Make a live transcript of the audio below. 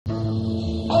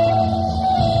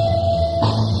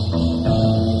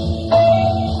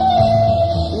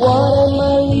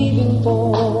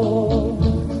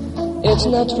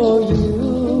not for you.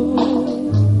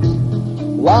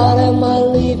 What am I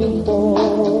living for?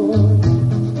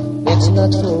 It's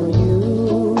not for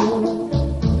you.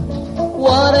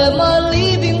 What am I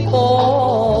living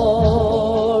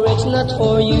for? It's not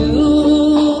for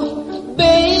you.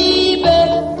 Baby,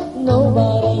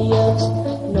 nobody else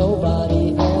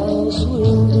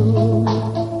will do.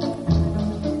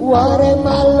 What am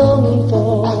I longing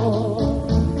for?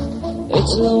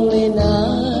 It's lonely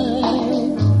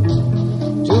night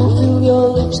to feel your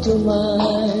lips to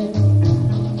mine,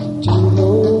 to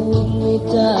hold me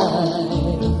tight.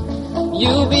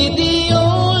 You'll be the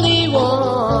only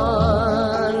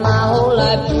one my whole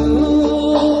life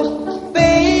through.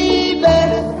 Baby,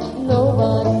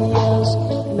 nobody else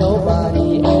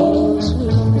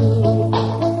will do.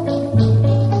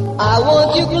 I want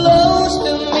you close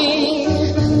to me,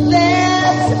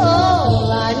 that's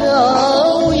all I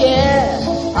know, yeah.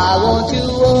 I want you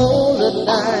all the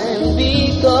time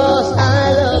because I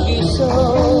love you so.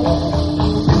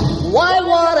 Why,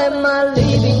 what am I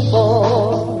living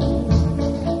for?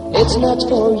 It's not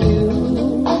for you.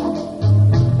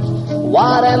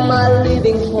 What am I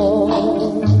living for?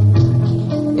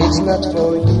 It's not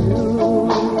for you.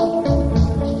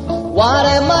 What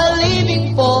am I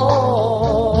living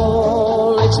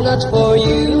for? It's not for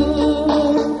you.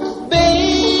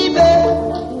 Baby,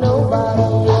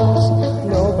 nobody else will do.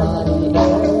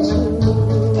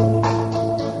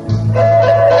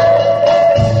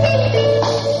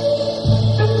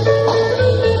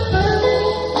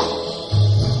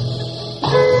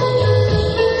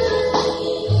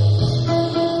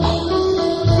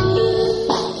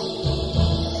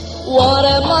 What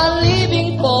am I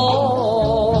living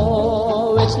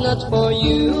for? It's not for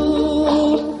you.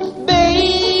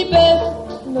 Baby,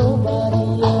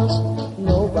 nobody else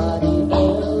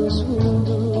will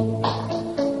do.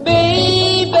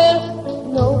 Baby,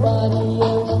 nobody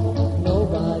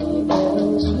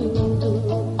else will do.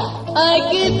 I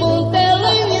keep on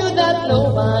telling you that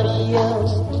nobody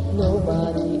else will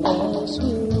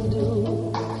do.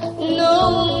 No,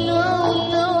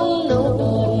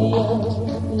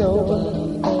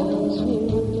 nobody else will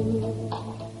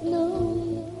do. No.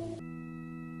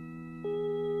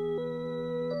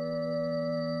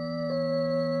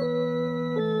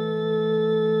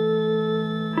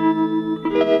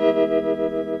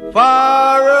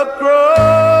 Far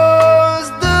across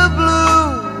the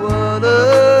blue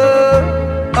water,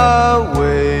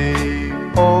 away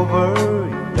over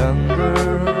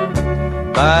yonder,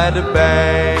 by the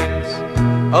banks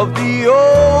of the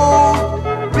old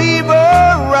river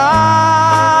Rhine,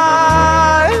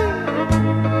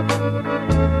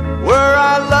 where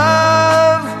I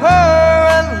loved her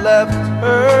and left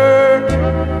her,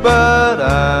 but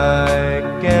I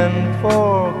can't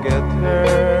forget her.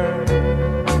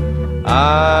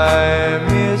 I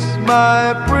miss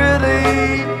my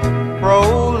pretty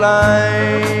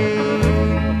Fräulein.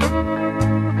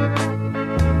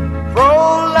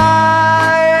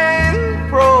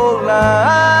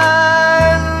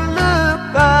 Fräulein,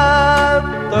 look up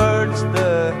towards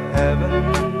the heaven.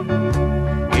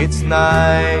 It's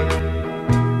night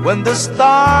when the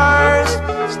stars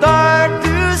start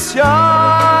to shine.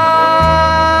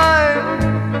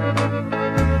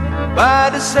 By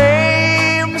the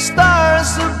same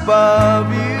stars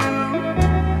above you,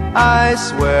 I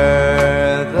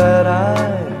swear that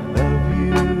I love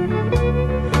you.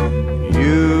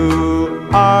 You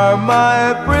are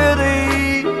my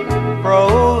pretty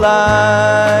Fräulein.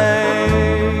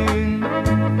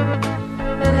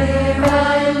 Where I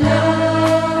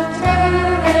loved her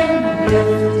and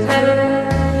lived her,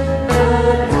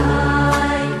 but I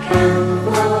can't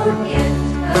forget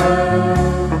her.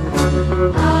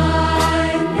 I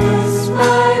miss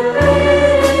my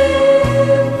pretty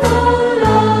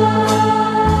Fräulein.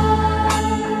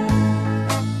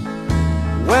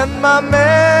 When my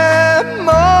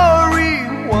memory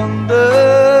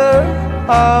wanders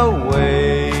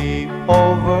away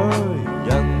over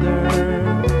yonder,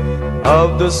 of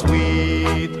the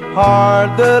sweetheart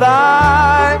that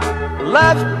I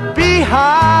left behind,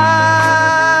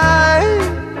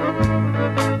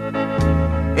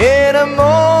 in a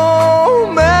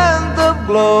moment of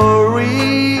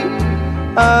glory,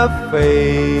 a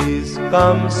face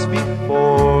comes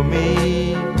before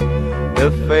me,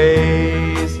 the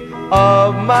face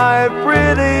of my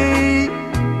pretty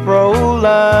Fräulein.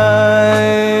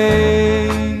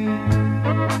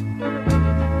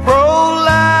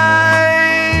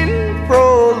 Fräulein,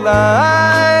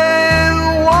 Fräulein,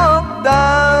 walk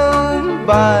down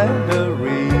by the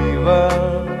river,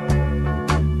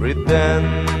 pretend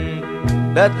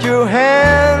that your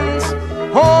hands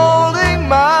holding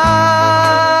mine.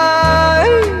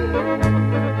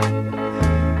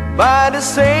 by the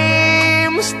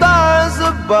same stars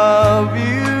above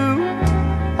you.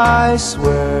 I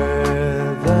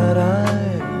swear that I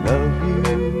love you.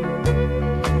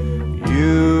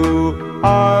 You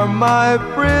are my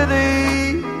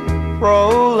pretty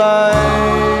Proline.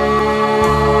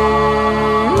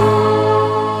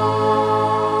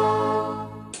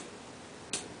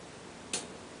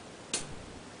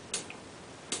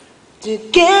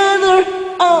 Together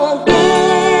again.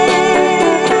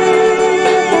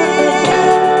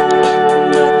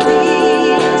 My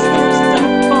tears have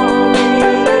stopped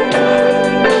falling.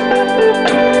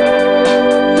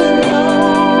 The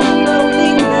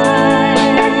lonely night,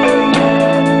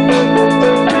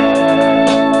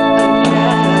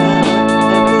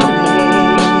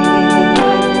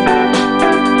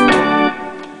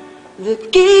 the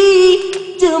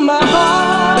key to my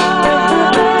heart.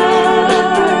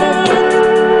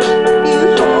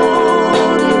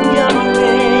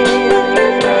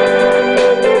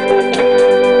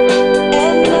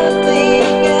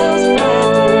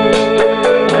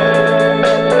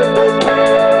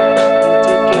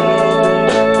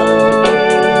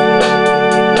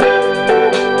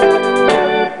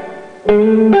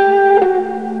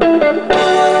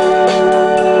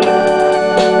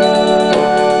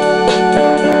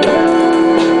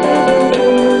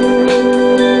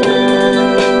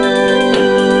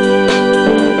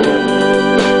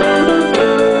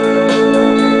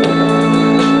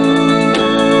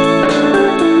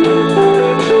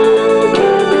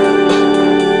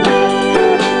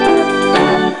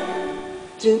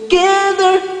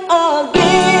 Together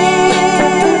again.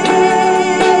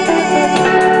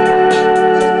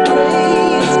 The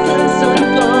grace comes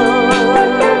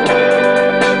undone.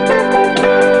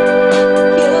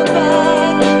 You're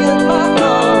back in my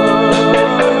heart, where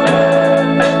you belong.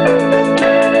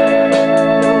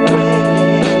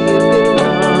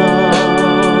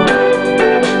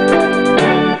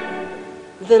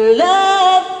 The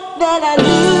love that I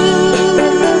lose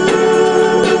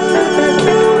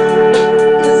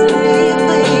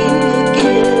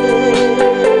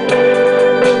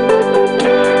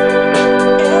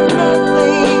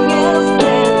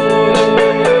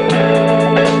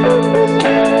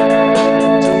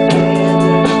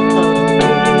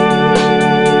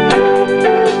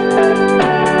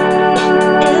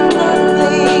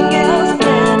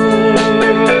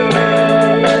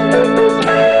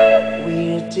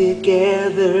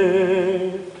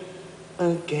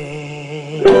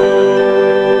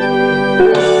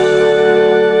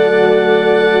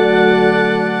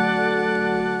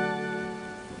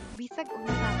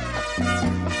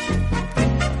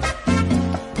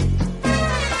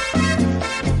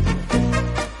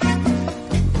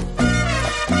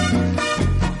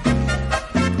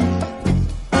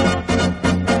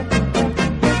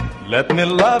Let me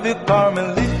love you,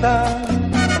 Carmelita.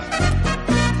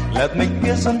 Let me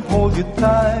kiss and hold you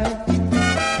tight.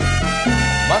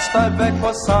 Must I beg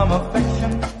for some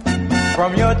affection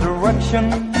from your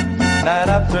direction, night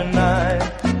after night?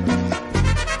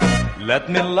 Let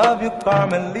me love you,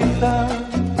 Carmelita.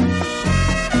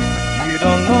 You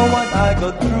don't know what I go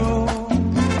through.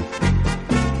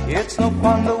 It's no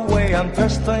fun the way I'm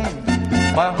thirsting.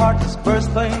 My heart is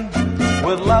bursting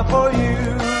with love for you.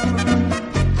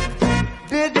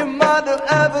 Did your mother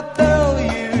ever tell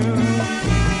you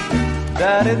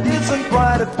that it isn't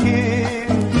right to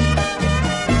kiss?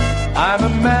 I'm a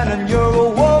man and you're a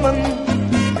woman.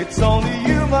 It's only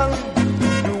human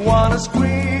you wanna squeeze.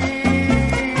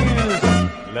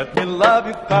 Let me love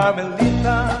you,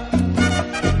 Carmelita.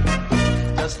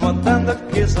 Just one tender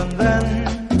kiss and then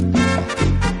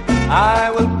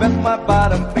I will bet my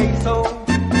bottom peso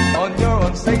on your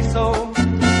own say-so.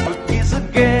 We'll kiss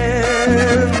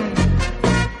again.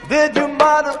 Did your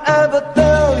mother ever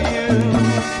tell you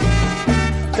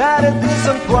that it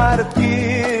isn't right to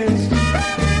kiss?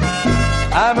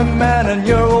 I'm a man and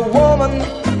you're a woman.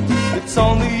 It's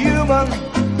only human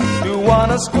you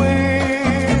wanna squeeze.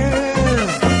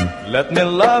 Let me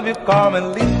love you,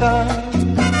 Carmelita.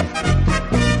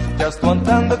 Just one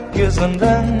tender kiss and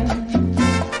then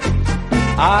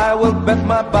I will bet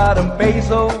my bottom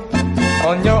peso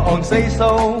on your own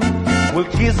say-so.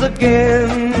 We'll kiss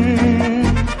again.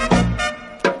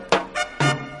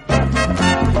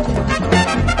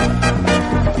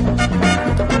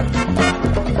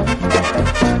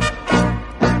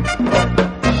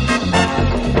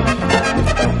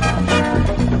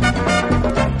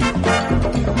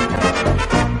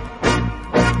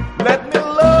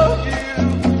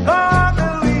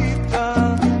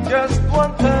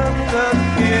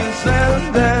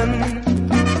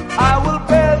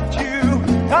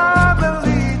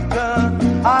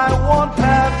 I want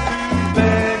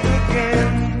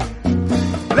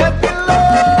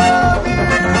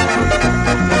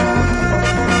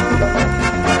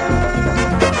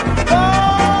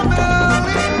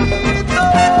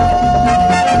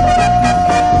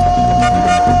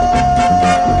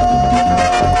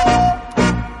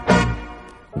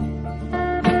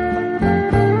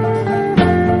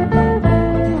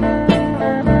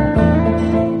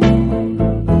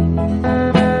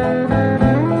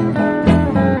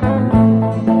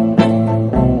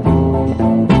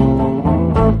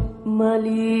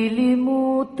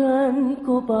Malilimutan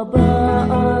ko pa ba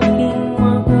aking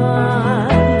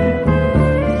mahal?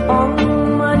 Ang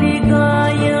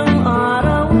maligayang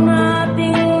araw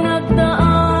nating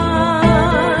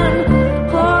nagdaan,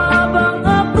 habang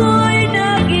ako'y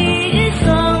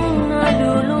nag-iisang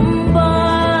nalulumbay.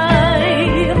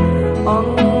 Ang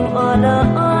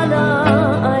alaala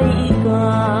ay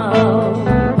ikaw,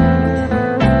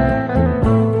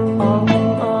 ang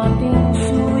ating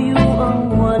suyo ang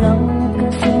walang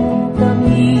kasing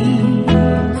tamis.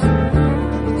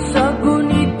 Sa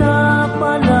gunita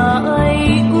pala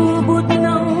ay ubod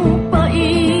ng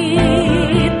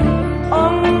pait.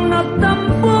 Ang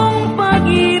nagtampong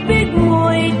pag-ibig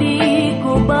mo'y di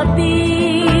ko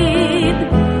batid,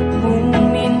 kung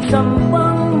minsan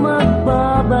pang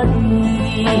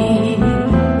magbabalik.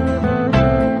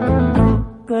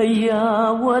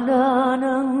 Kaya wala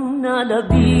nang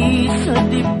nalabi sa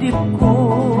dibdib ko,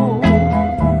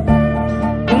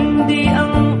 kundi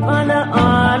ang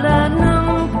alaala ng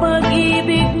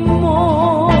pag-ibig mo.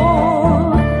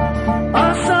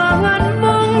 Asahan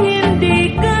mong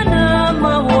hindi ka na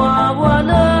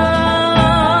mawawala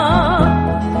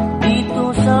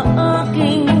dito sa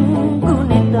aking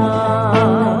gunita.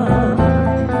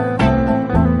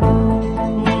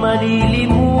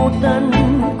 Malilimutan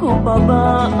ko pa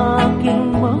ba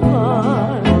aking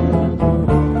mahal?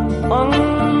 Ang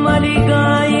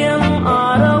maligayang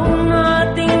araw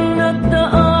nating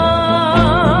nagdaan,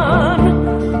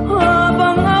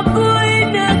 habang ako'y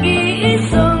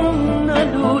nag-iisang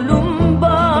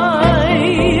nalulumbay.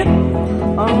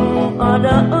 Ang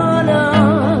alaala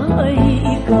ay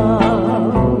ikaw.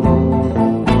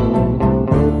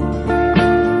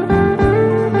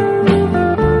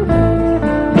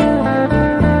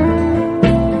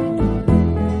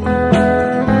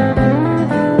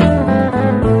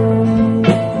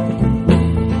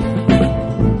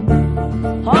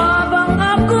 Habang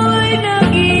ako'y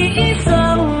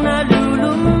nag-iisang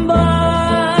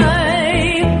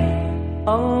nalulumbay,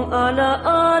 ang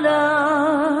alaala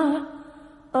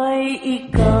ay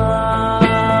ikaw.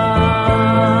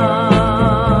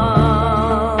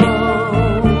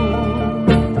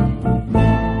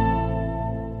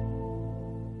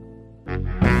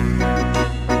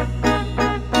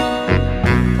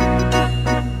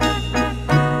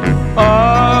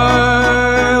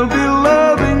 I'll be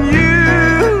loving you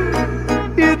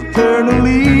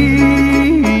eternally,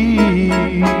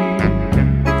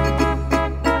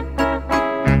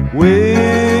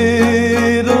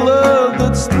 with a love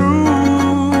that's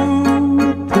true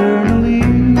eternally.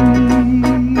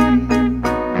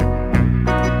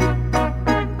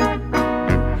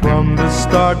 From the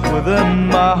start within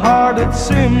my heart it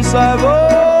seems I've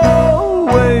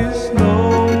always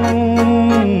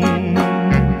known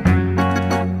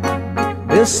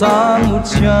the sun would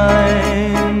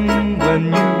shine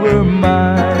when you were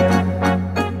mine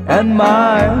and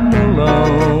mine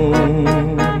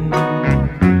alone.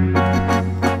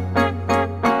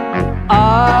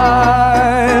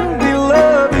 I'll be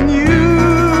loving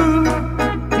you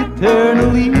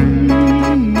eternally.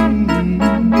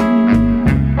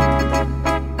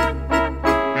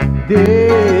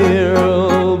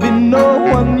 There'll be no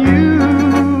one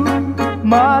new,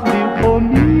 my dear, for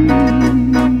me.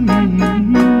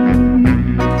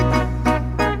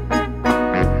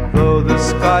 Though the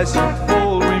sky should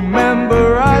fall,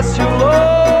 remember I shall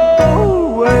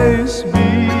always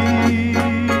be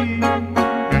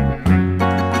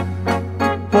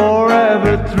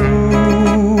forever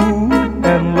true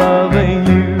and loving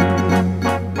you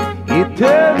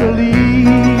eternally.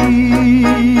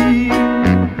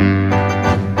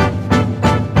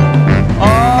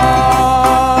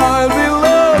 I'll be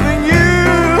loving you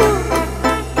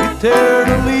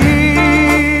eternally.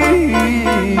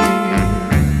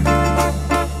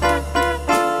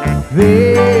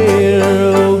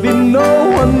 There'll be no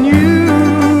one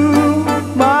new,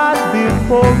 my dear,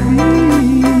 for me.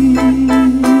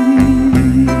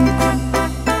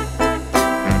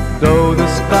 Though the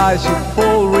sky should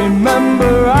fall,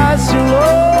 remember I shall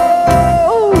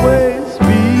always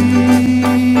be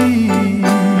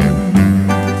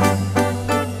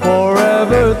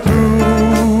forever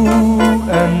true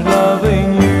and loving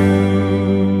you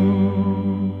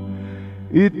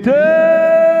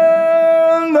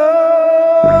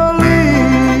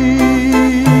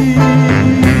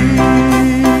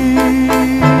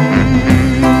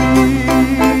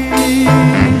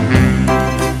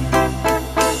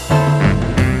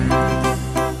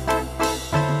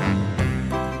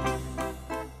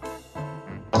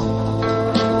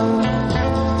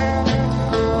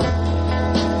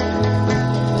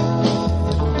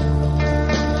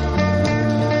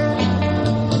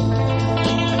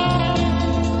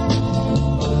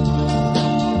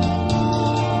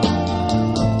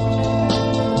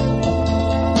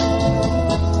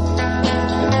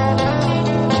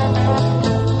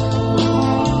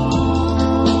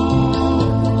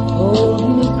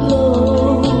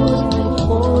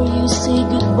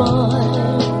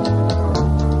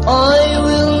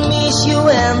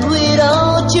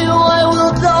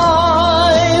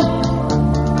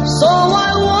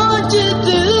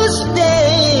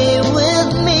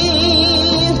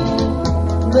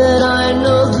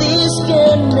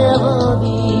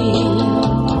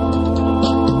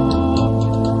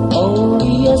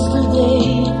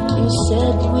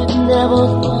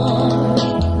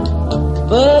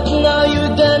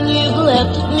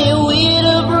left me with a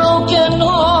broken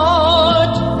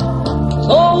heart.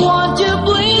 So won't you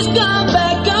please come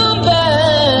back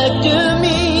to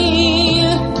me?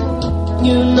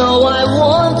 You know I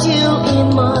want you in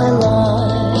my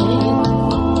life.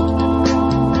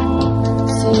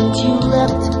 Since you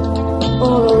left,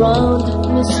 all around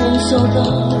me seems so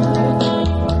dark.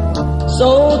 So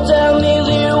tell me,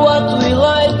 dear, what will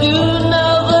I do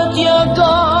now that you're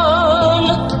gone?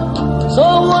 So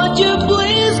won't you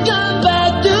please come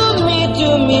back to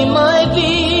me, my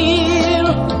dear?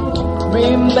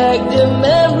 Bring back the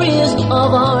memories of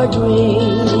our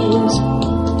dreams.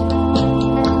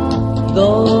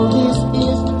 Though this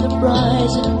is the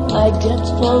price I get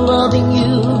for loving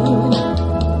you,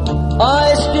 I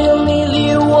still need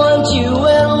you, want you,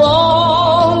 and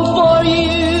long for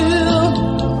you.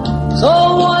 So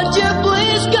won't you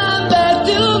please come back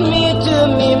to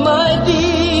me, my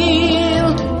dear?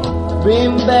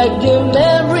 Bring back the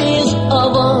memories of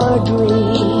our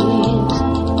dreams.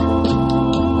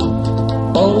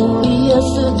 Only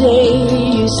yesterday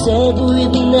you said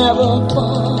we'd never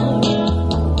part,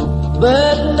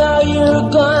 but now you're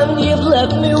gone, you've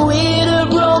left me with a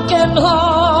broken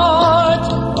heart.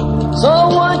 So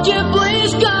won't you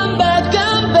please come back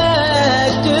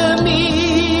to me?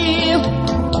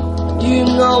 You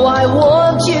know I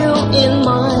want you in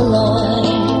my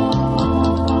life.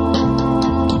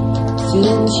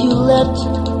 Since you left,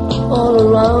 all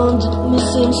around me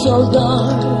seems so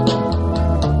dark.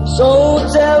 So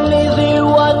tell me, dear,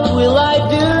 what will I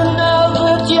do now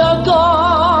that you're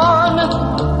gone?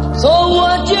 So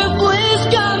won't you please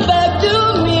come back to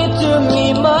me,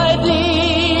 my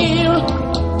dear?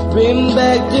 Bring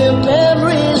back the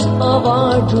memories of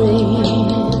our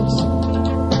dreams.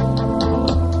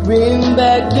 Bring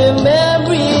back the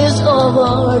memories of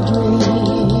our dreams.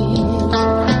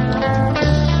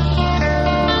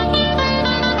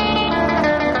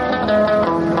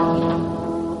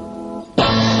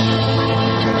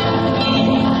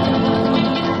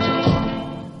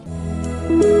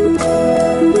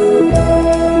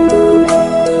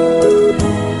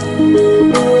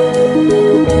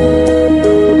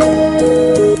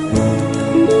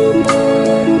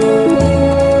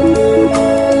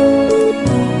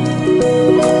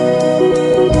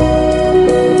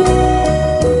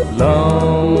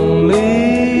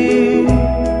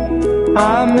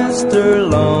 I'm Mr.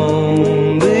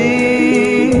 Lonely.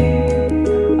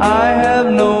 I have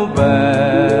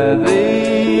nobody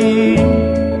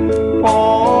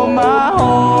for my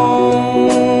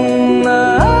own.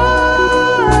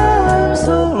 I'm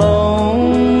so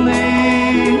lonely.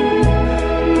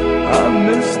 I'm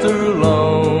Mr.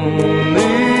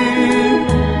 Lonely.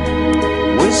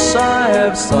 Wish I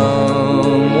have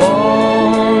someone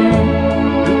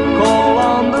to call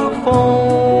on the phone.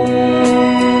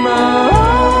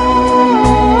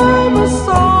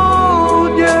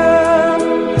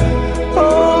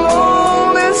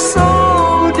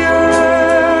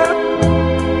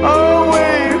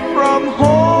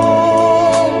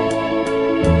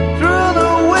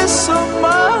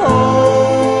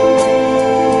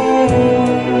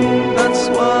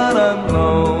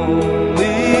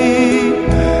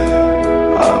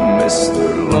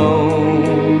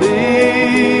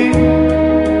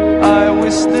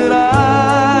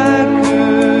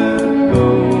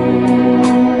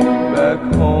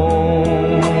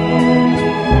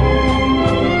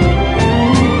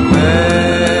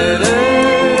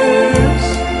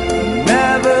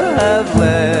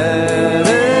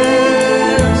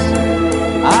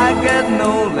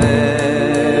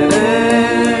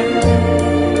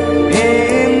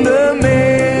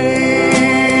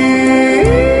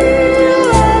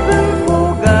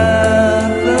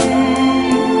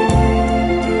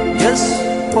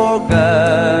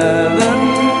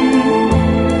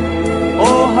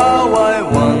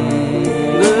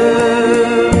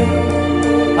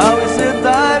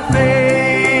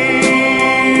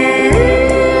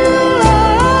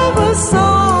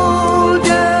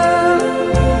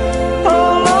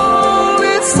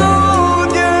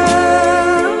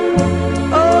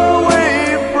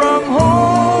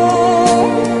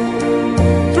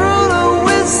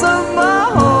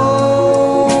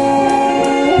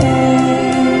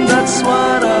 That's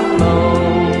what I've known.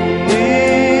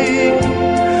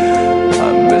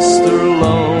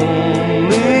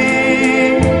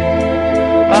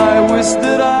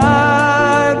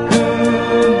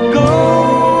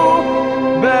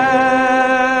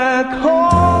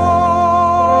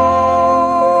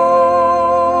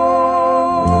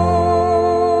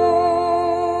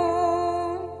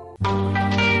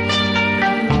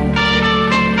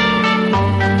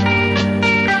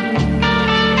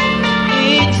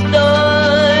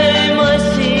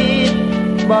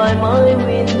 by my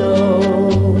window,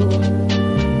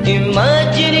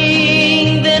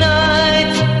 imagining the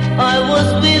night I was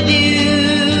with you.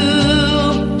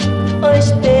 I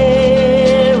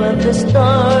stare at the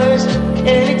stars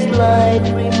and its light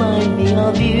remind me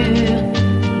of you.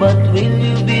 But will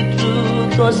you be true?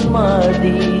 'Cause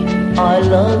Marty, I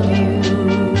love you.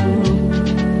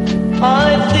 I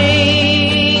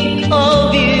think of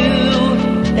you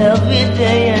every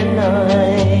day and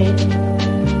night,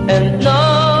 and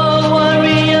now I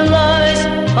realize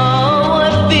how I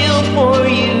feel for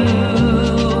you.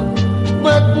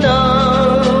 But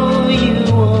now you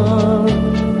are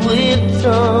with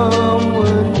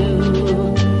someone new.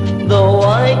 Though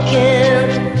I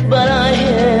can't, but I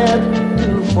have to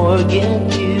forget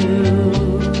you.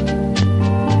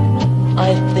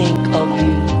 I think of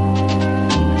you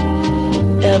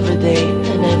every day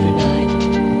and every night,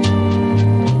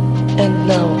 and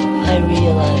now I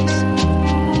realize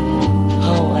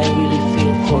how I really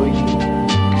feel for you.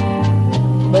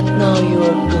 But now you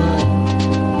are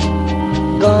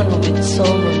gone with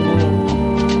someone new.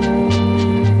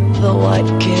 Though I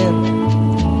can't,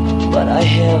 but I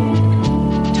have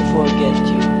to forget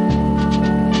you.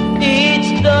 Each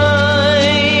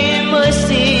time I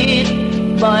sit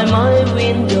by my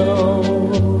window,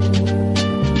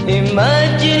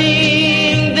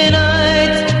 imagining the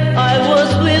night I was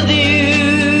with you,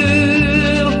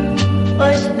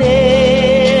 I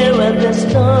stare at the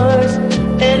stars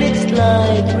and its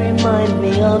light remind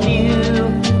me of you.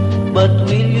 But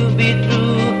will you be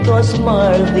true? 'Cause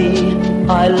Marty,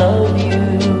 I love you.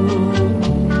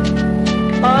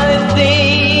 I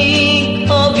think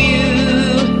of you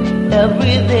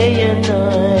every day and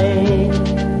night,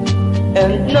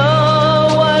 and now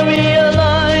I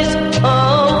realize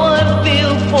how I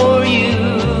feel for you.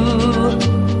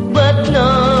 But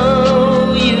now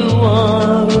you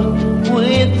are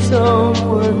with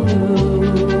someone new.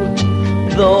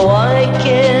 Though I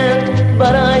can't,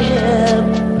 but I have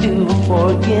to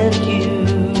forget you.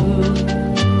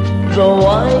 Though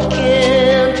I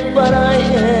can't, but I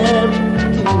have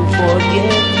to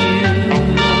forget you.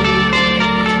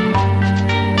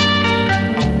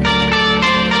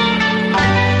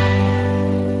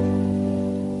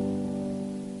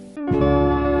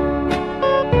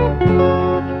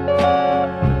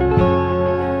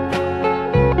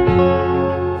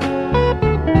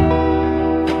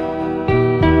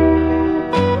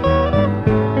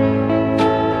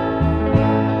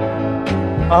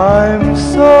 I'm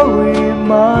sorry,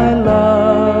 my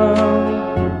love,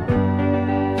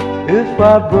 if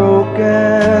I've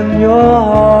broken your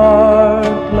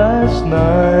heart last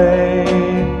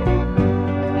night.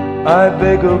 I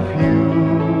beg of you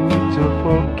to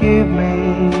forgive me.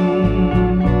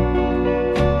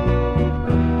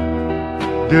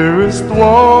 Dearest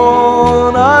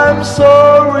one, I'm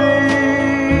sorry.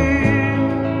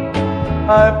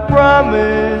 I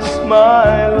promise,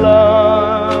 my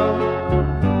love,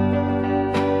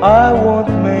 I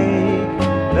won't make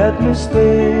that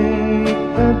mistake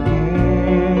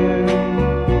again.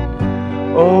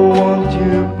 Oh, won't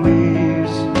you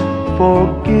please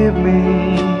forgive me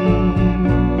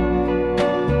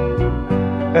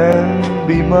and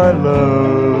be my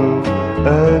love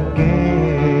again.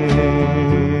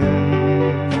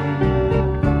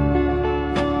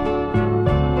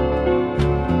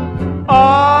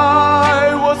 I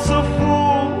was a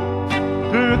fool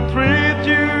to treat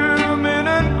you mean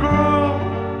and cruel.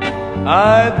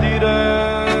 I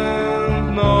didn't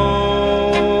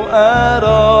know at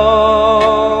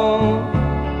all.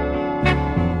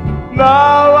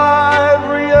 Now I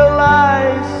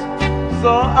realize,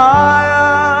 so I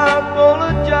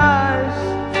apologize.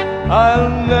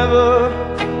 I'll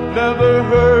never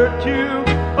hurt you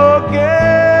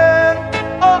again.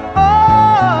 Oh,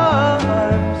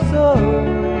 I'm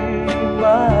sorry,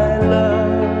 my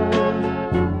love,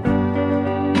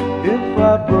 if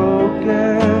I've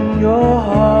broken your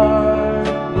heart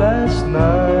last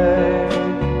night.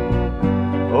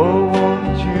 Oh,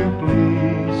 won't you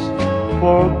please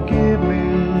forgive me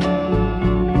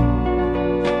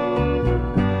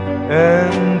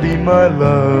and be my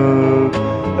love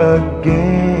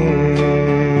again.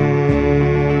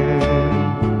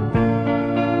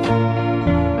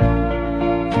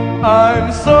 I'm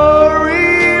sorry,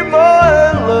 my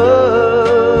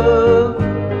love,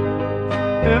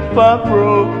 if I've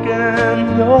broken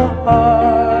your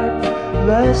heart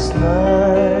last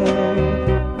night.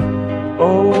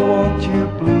 Oh, won't you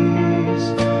please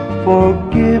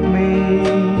forgive me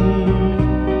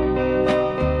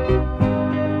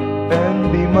and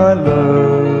be my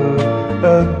love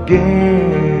again.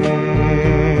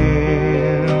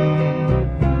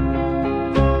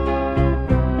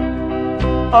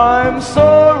 I'm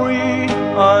sorry,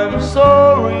 I'm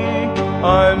sorry,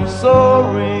 I'm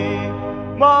sorry,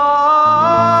 my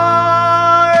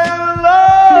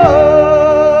love.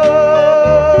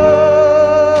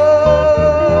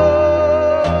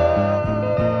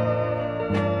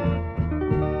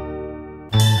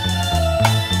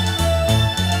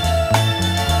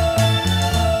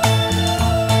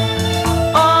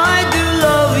 I do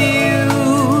love you,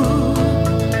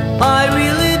 I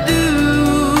really do.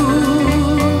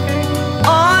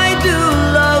 I do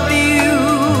love you,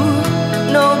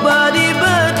 nobody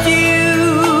but you.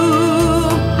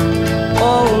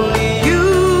 Only you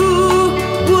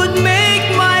would make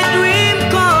my dream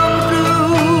come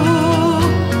true,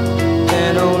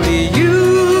 and only you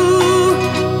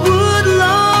would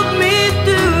love me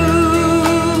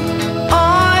too.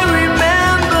 I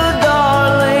remember,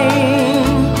 darling,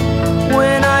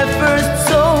 when I first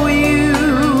saw you,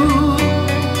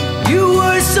 you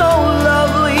were so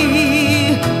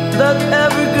lovely that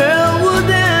every girl would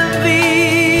envy.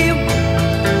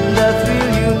 The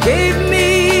thrill you gave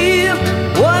me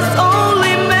was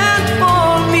only meant for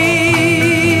me.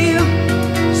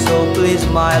 So please,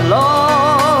 my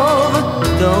love,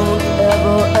 don't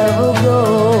ever, ever go.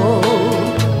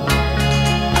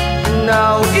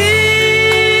 Now if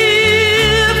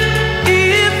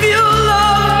you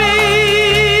love me,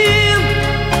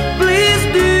 please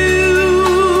do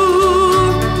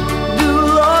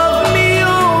love me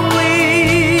only.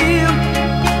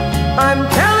 I'm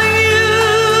telling you,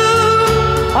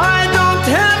 I don't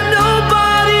have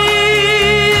nobody.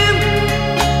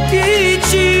 It's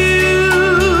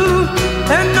you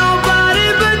and nobody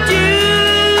but you.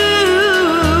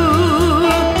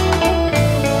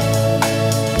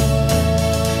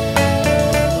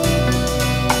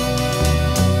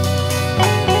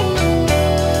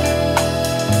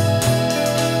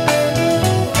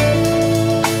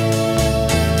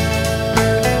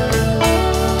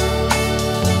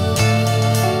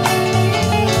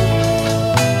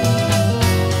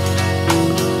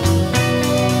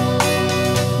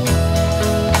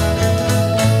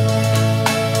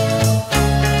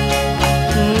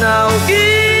 Now if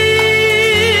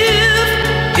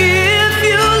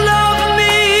you love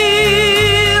me,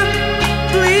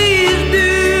 please do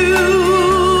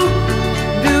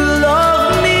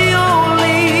love me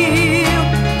only.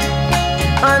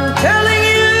 I'm telling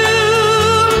you,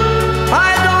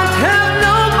 I don't have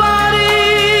nobody.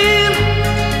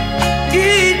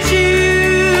 It's you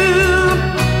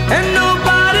and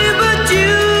nobody but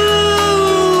you.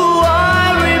 I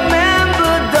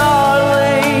remember,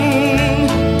 darling,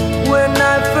 when I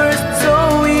first saw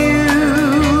you,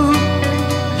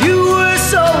 you were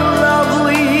so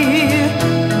lovely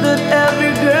that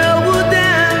every girl would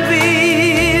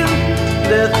envy.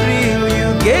 The thrill you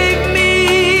gave me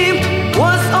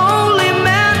was only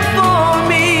meant for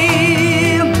me.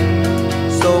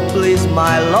 So please,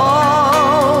 my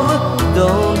love,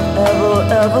 don't ever,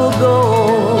 ever go.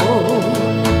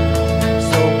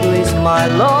 So please, my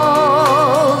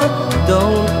love,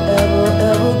 don't ever,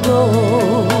 ever go.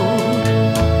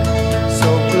 So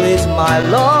please, my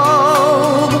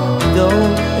love,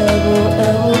 don't ever,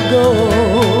 ever go.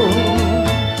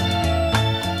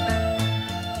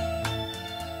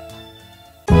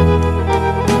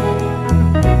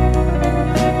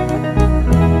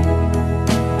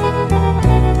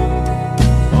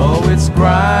 Oh, it's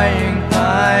crying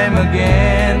time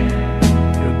again.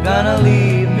 You're gonna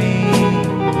leave me.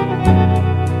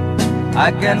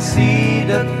 I can see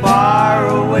that far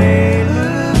away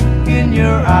look in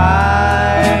your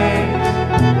eyes.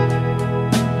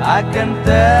 I can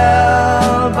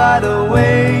tell by the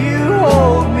way you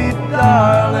hold me,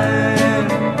 darling,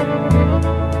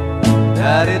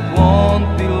 that it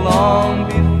won't be long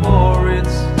before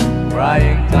it's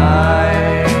crying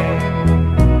time.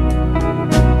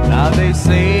 Now they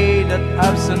say that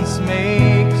absence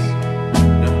makes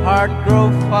the heart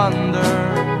grow fonder,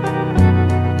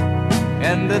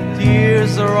 and the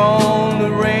tears are only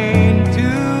rain to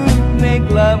make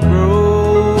love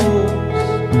grows.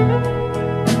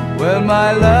 Well,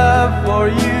 my love for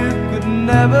you could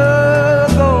never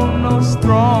go no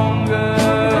stronger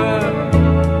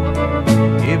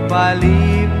if I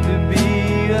live to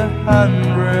be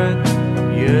 100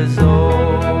 years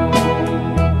old.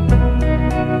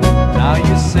 Now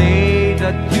you say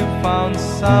that you found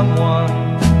someone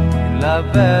you love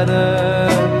better.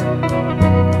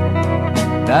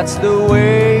 That's the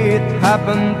way it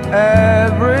happened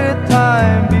every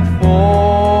time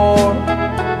before.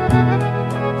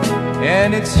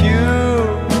 And it's you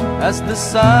as the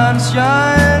sun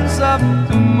shines up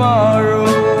tomorrow.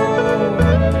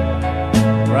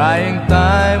 Crying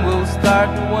time will start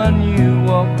when you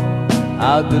walk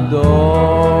out the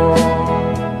door.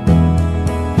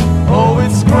 Oh,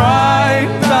 it's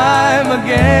crying time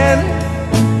again.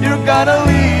 You're gonna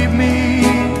leave me.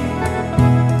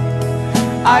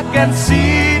 I can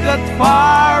see that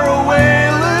faraway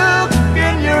look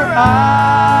in your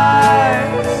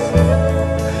eyes.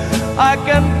 I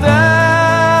can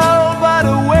tell by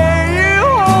the way you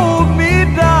hold me,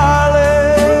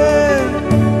 darling,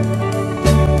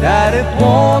 that it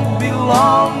won't be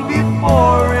long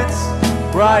before it's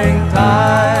crying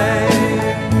time.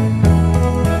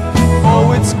 Oh,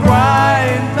 it's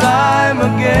crying time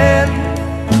again.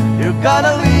 You're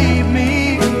gonna leave me.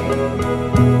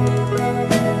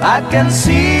 I can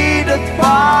see that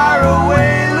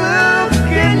faraway look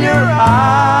in your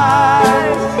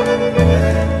eyes.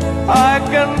 I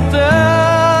can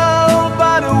tell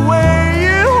by the way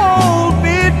you hold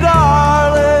me,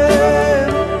 darling,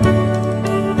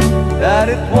 that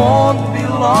it won't be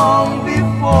long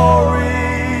before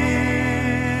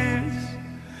it's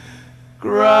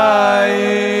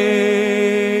crying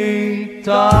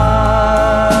time.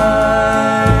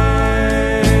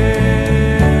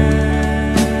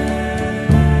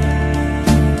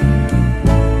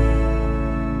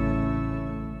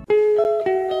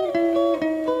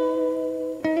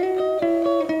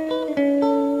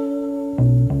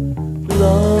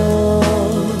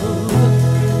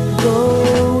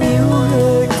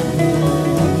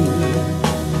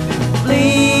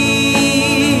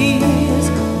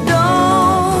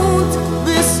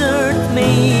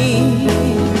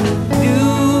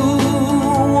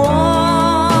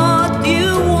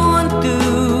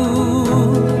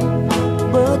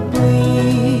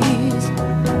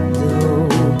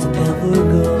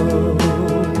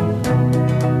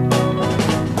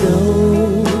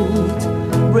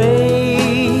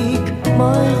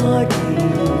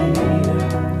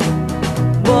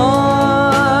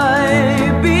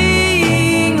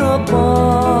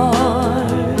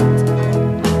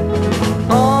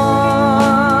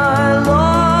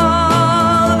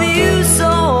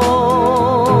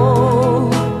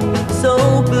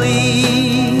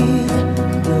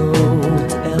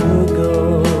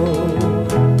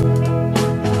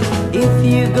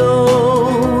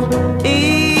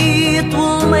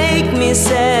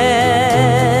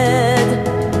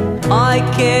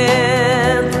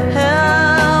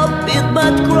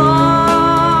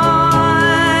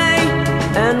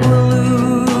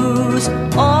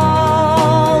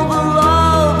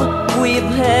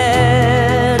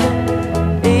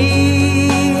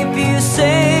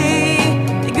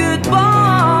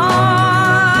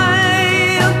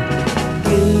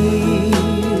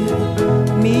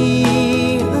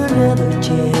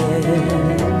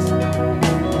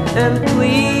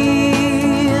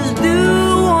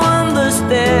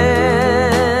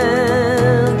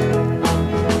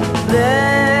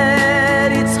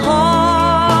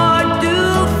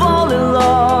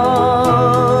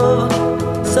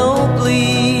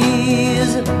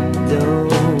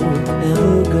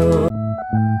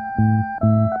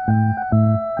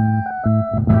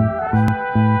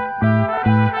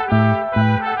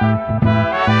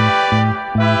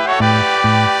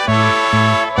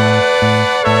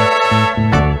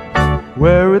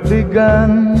 Where it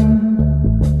began,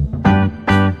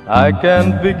 I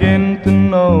can't begin to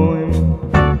know him,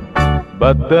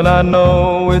 but then I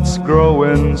know it's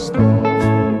growing strong.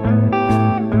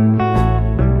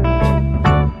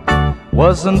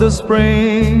 Wasn't the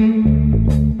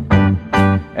spring,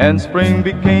 and spring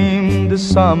became the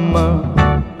summer,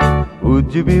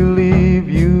 would you believe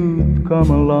you'd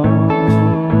come along?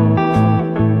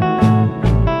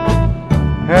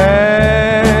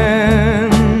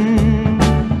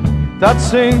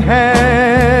 Touching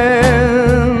hand,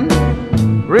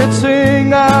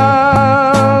 reaching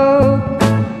out,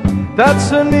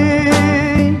 that's a me,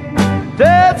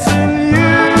 that's in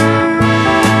you.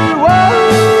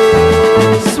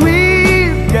 Oh,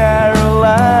 sweet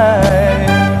Caroline,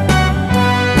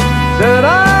 that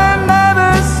I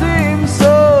never seem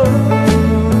so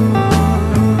blue.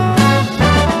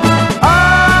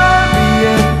 I'd be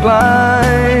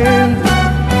inclined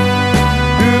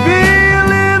to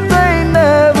believe they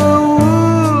never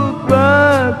would,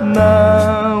 but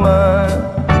now I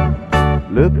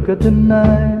look at the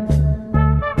night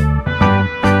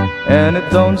and it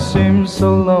don't seem so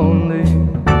lonely.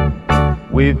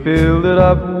 We filled it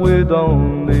up with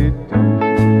only two.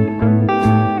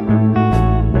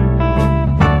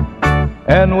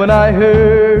 And when I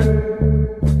heard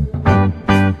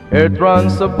it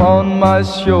runs upon my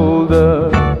shoulder,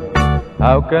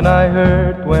 how can I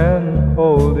hurt when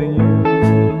holding you?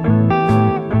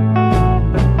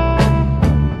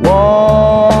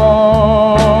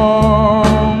 Warm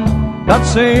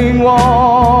rising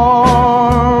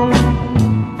warm,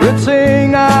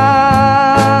 breathing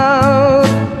out.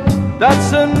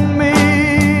 That's in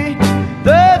me,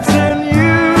 that's in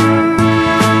you.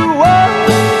 Oh,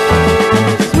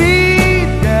 sweet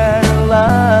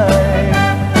Caroline,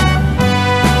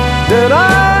 that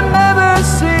I never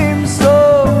seem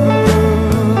so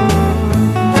good.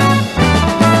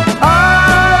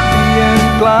 I'd be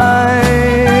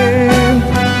inclined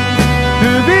to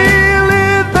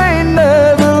believe they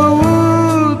never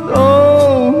would.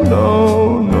 Oh, no,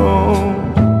 no.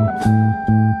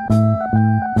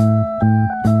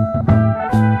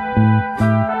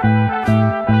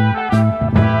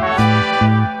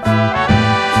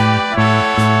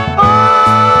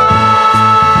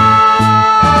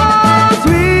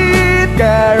 Sweet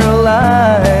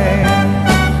Caroline,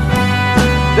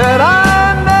 that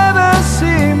I never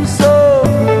seem so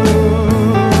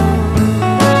good.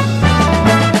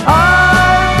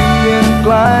 I'd be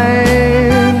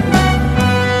inclined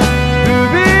to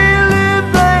believe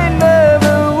they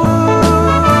never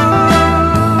would.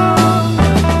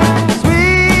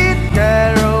 Sweet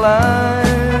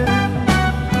Caroline,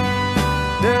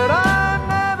 that I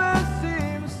never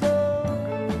seem so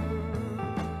good.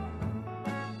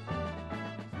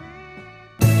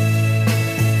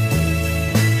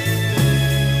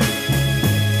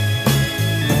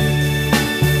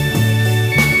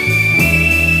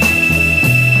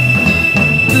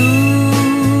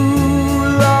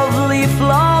 Two lovely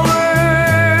flowers,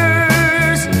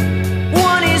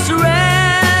 one is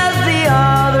red, the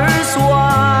other's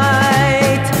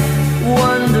white,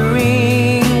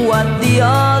 wondering what the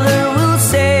other will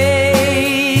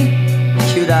say.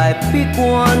 Should I pick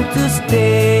one to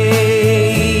stay?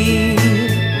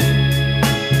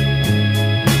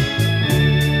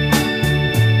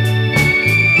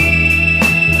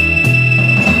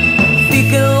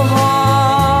 Fickle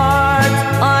heart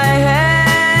I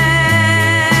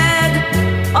had,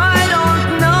 I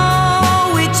don't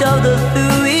know which of the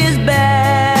two is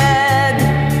bad.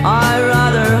 I'd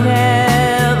rather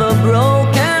have a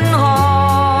broken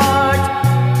heart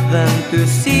than to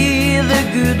see the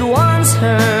good ones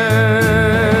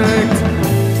hurt.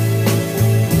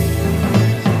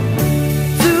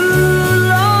 Two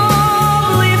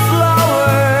lovely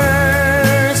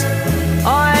flowers, I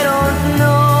don't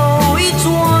know which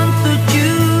one to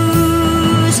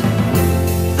choose.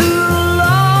 Two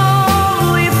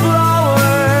lovely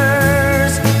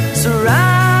flowers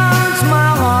surrounds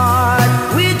my heart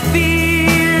with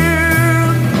fear.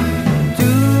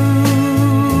 Two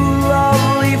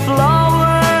lovely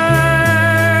flowers,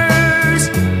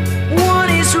 one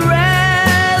is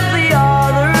red, the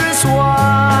other's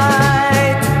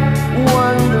white,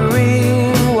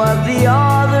 wondering what the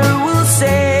other will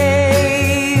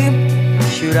say.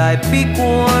 Should I pick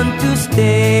one to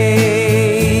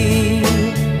stay?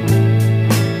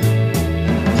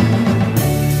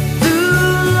 Two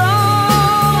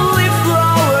lovely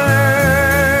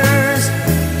flowers,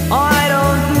 I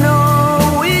don't know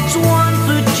which one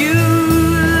to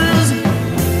choose.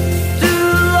 Two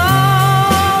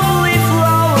lovely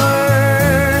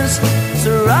flowers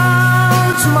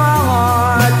surrounds my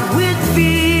heart with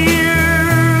fear.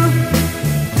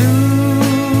 Two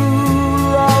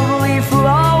lovely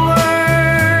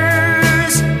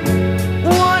flowers,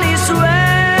 one is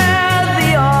red,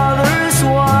 the other's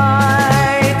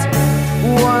white,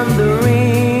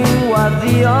 wondering what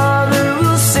the other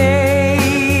will say.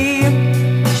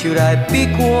 Should I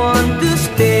pick one to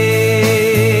stay?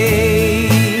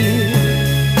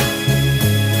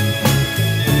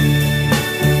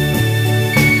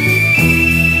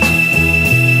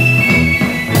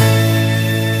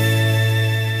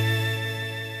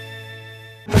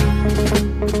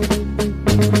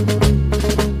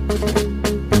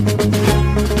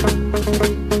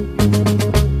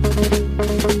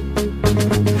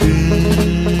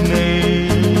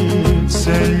 Teenage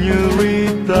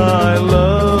señorita, I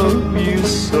love you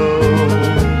so.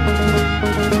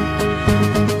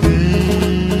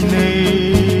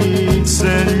 Teenage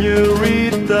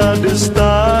señorita, this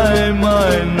time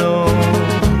I know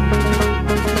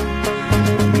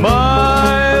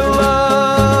my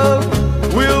love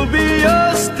will be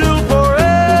yours still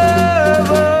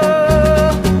forever,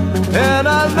 and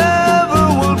I never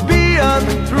will be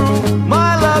untrue.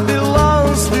 My love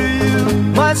belongs to you,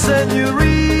 my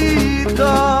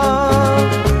señorita.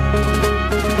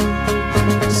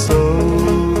 So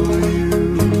you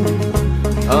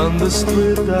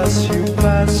understood as you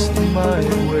passed my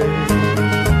way,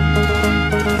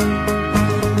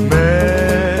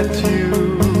 met you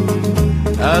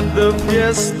at the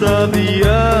fiesta the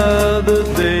other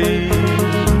day.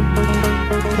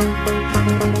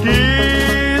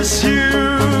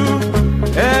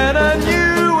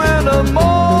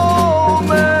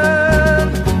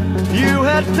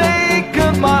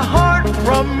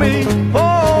 from me for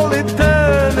all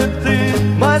eternity,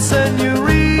 my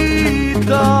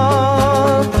senorita.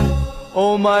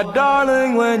 Oh, my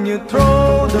darling, when you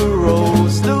throw the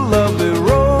rose, the lovely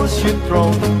rose you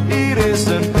throw, it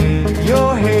isn't in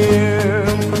your hair.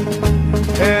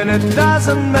 And it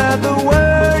doesn't matter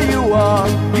where you are,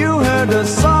 you hear the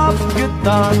soft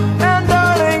guitar, and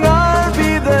darling, I'll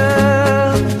be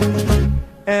there.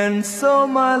 And so,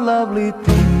 my lovely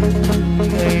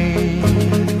teenage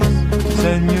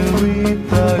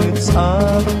senorita, it's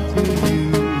up to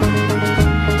you.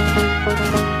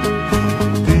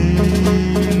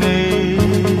 Teenage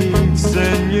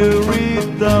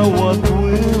senorita, what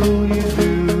will you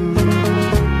do?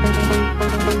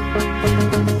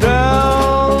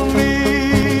 Tell me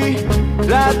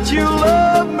that you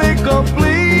love me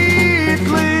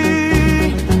completely.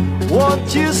 Won't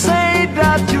you say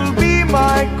that you'll be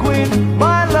my queen,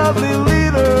 my lovely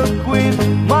little queen,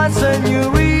 my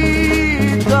senorita?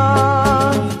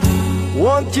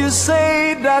 Won't you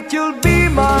say that you'll be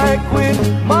my queen,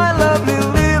 my lovely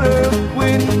little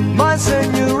queen, my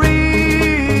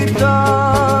senorita?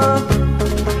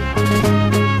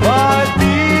 My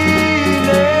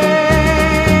teenage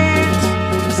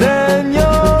senorita.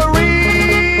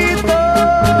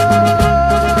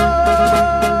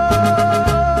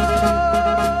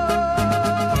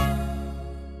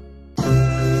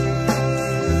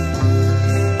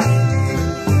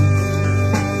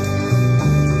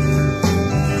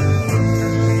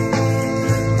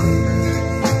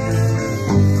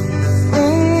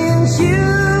 Since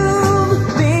you've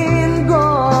been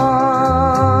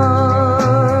gone,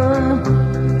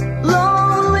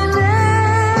 loneliness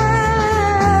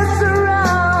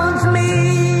surrounds me.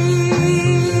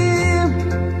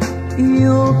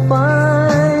 You'll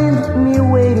find me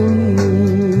waiting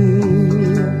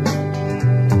here,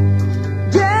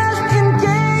 just in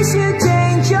case you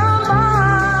change your mind.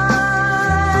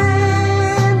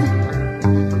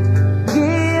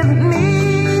 Give me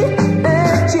a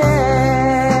chance.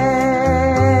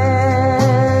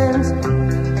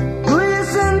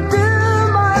 Listen to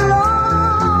my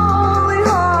lonely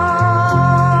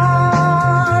heart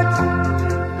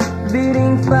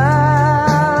beating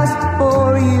fast for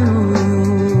you.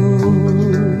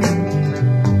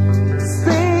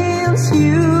 Since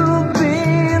you've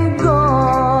been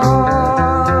gone,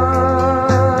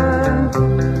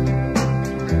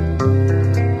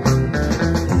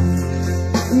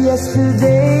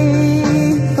 yesterday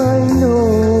I know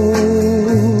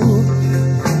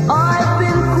I've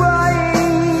been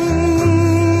crying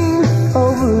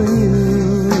over you.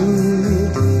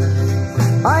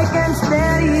 I can't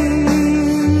stand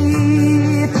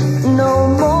it no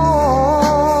more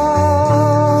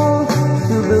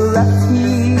to be left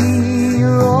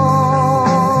here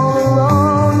all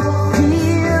alone.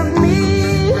 Give me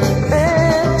a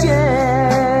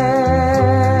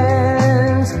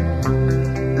chance.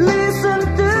 Listen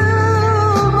to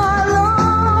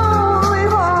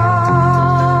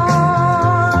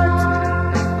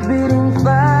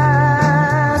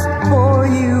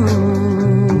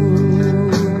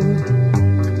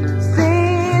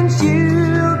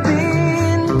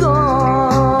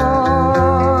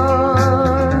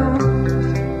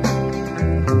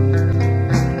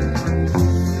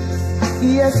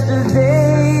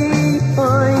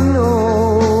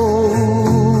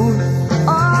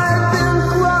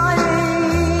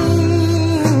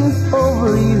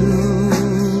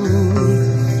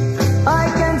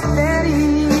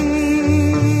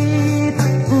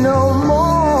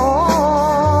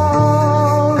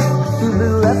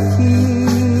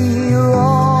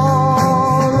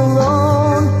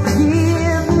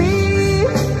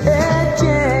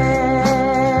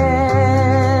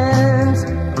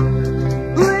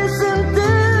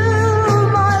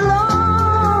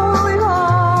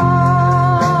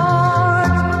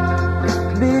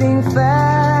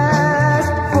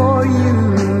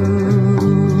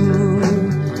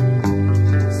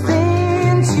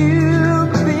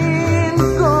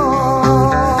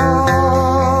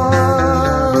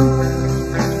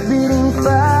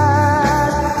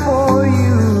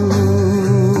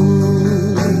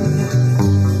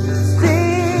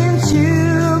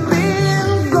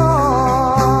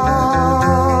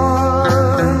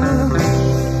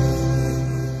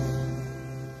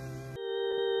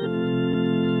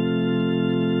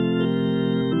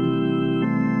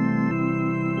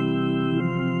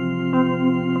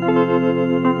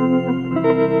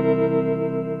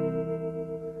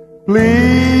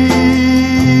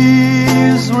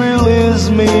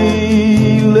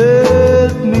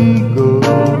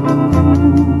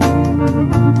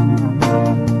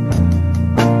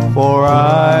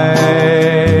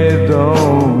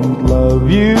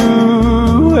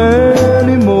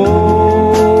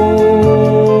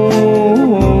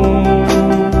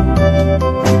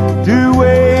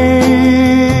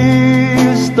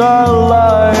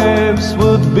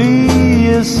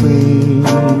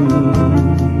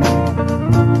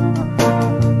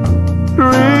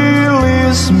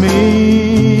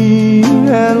me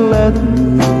and let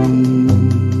me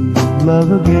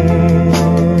love again.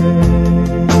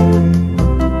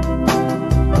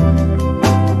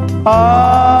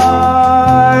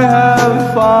 I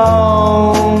have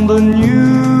found a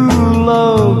new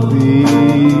love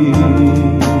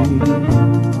being,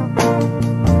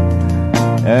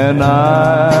 and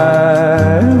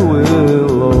I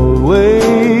will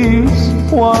always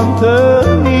want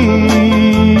her near.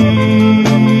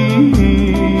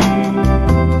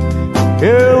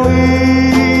 Her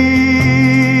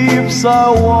lips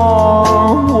are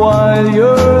warm while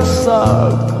yours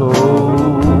are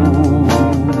cold.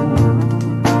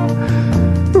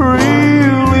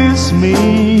 Release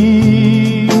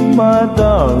me, my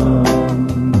darling,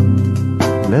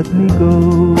 let me go.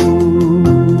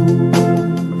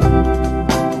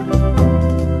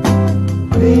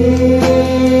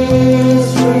 Please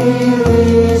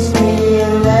release me,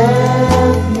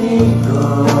 let me go.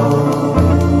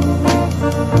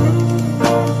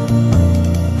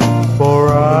 For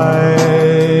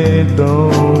I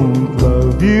don't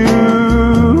love you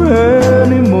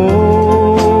anymore.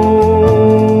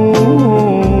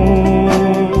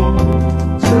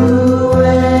 To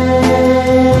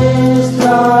waste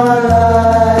our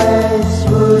lives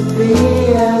would be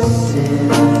a sin.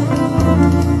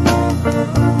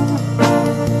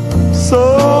 So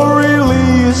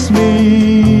release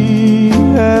me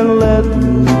and let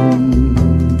me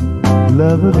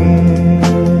love again.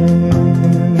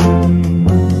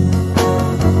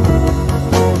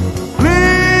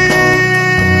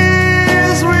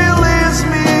 Please release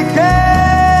me,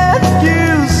 can't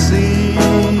you see?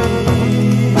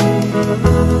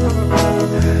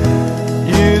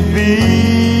 You'd be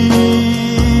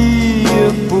a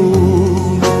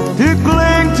fool to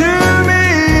cling to me.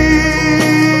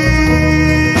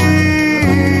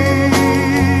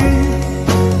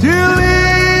 To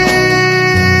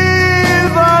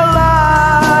live our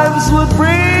lives would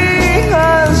bring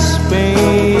us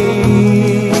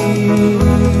pain.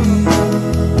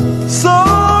 So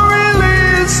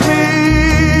release me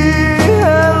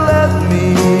and let me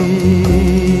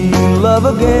love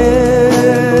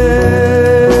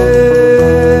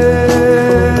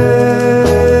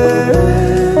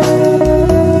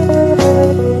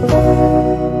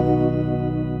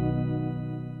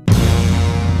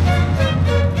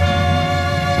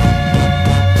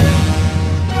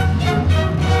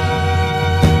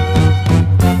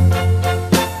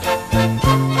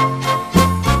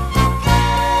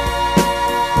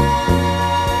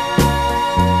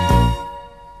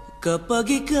Kapag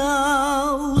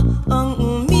ikaw ang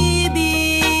umibig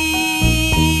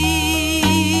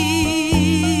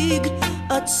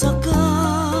at saka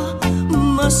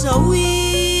masawi,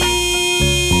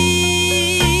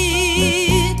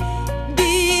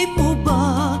 di mo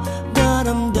ba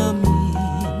daramdamin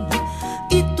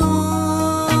ito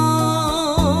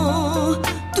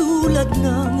tulad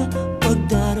ng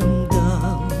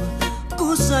pagdaramdam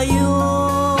ko sa'yo?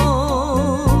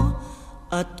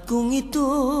 At kung ito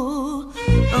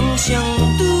ang siyang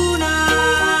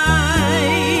tunay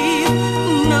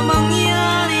na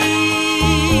mangyari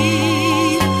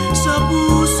sa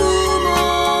puso mo,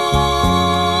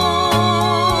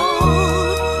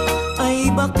 ay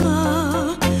baka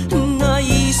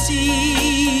naisin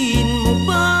mo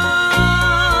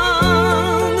bang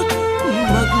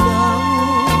maglaho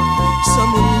sa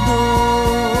mundo?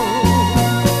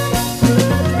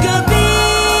 Gabi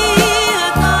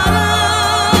at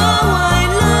araw ay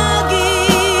lagi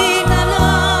na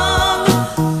lang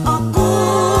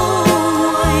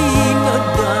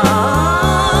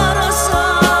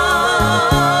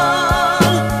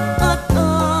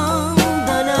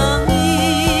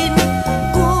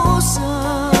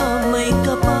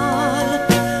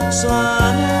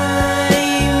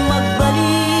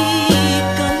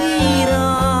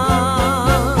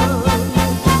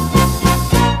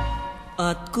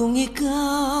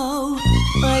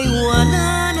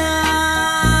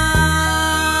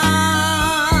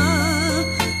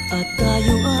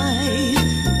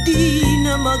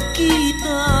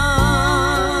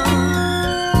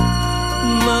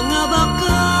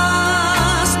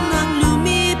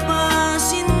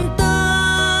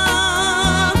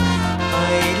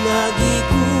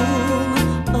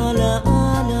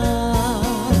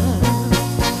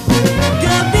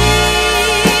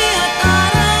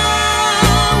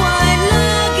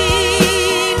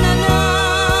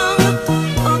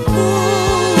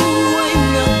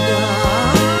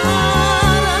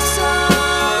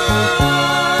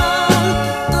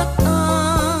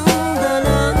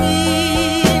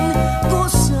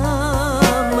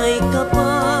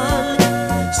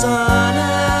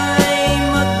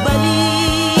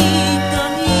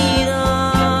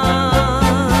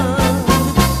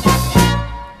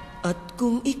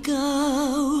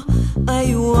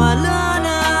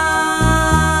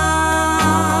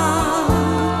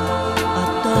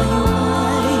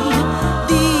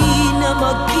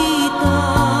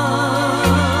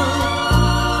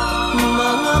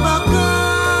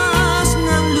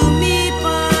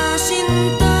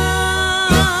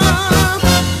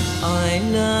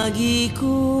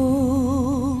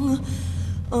kong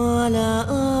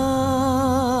alaala.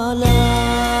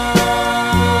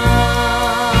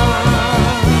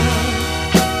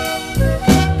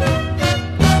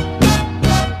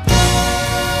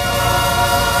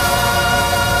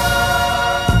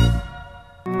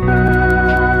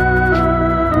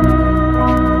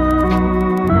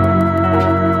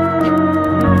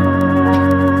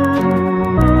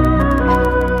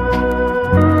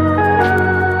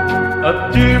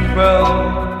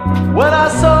 When I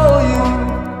saw you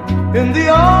in the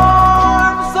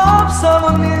arms of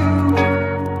someone new,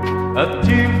 a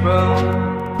tear fell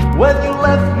when you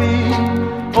left me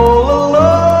all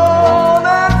alone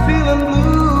and feeling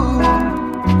blue.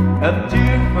 A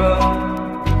tear fell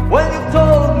when you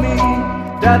told me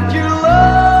that your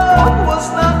love was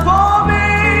not for me.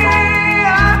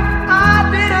 I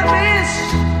didn't miss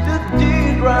the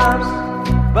teardrops,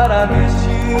 but I miss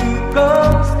you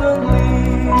constantly.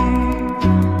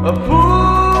 A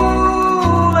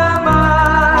fool am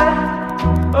I,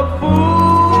 a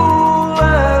fool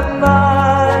am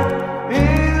I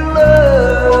in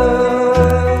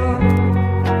love.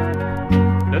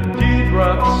 The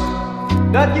teardrops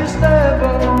that you step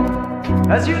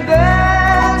on as you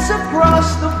dance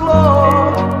across the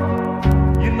floor.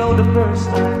 You know the first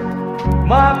time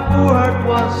my poor heart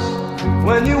was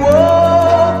when you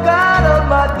walk out of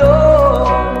my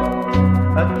door.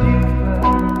 A tear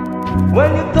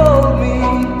when you told me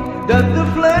that the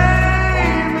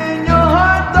flame in your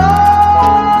heart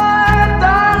died,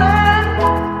 darling,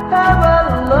 have I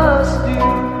lost you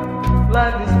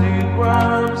like these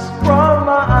teardrops from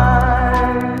my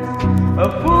eyes? A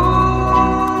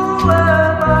fool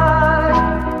am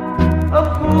I, a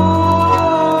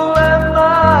fool am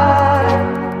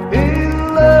I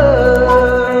in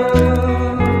love.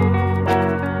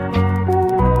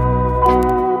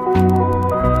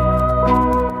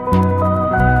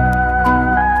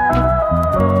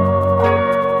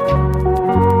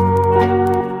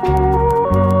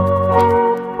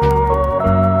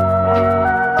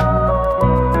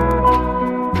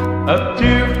 A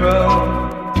tear fell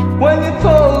when you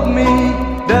told me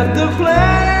that the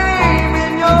flame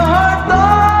in your heart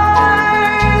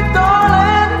died,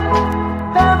 darling.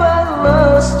 Have I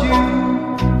lost you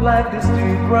like these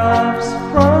teardrops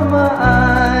from my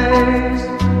eyes?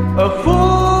 A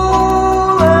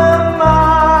fool am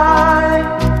I,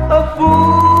 a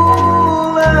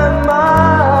fool am I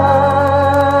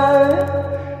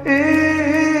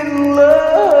in love.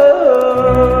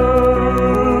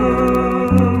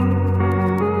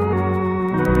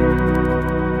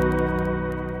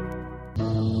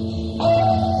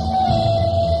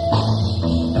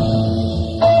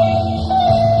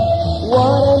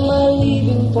 What am I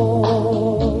leaving for?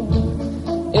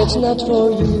 It's not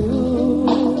for you.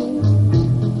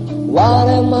 What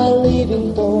am I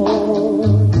leaving for?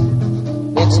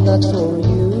 It's not for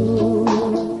you.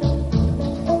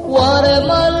 What am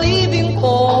I leaving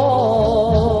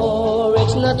for?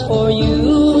 It's not for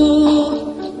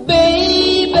you.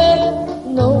 Baby,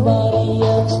 nobody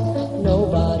else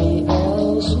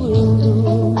will do.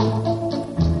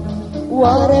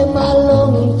 What am I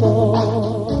longing for?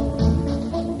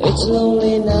 It's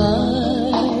lonely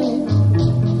night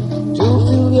to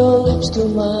feel your lips to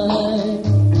mine,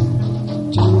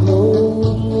 to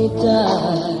hold me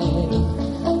tight.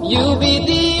 You'll be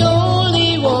the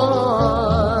only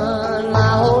one my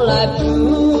whole life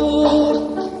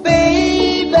through.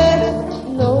 Baby,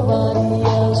 nobody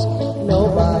else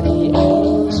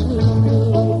will do.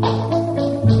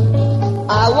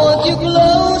 I want you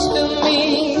close to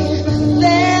me,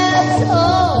 that's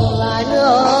all I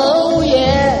know,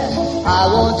 yeah. I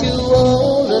want you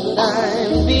all the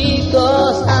time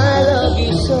because I love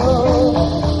you so.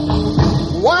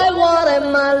 Why, what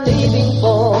am I living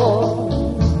for?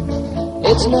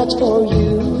 It's not for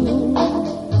you.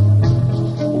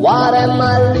 What am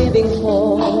I living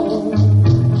for?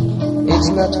 It's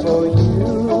not for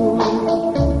you.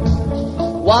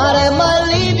 What am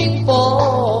I living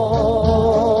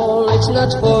for? It's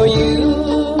not for you.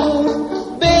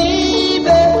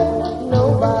 Baby,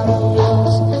 nobody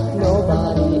else will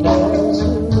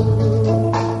do.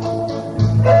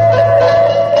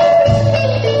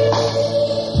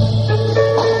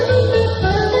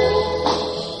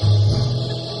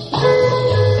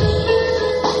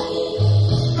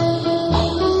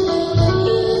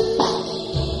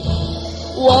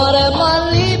 What am I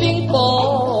living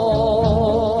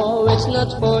for? It's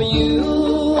not for you.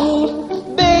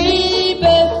 Baby,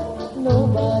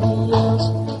 nobody else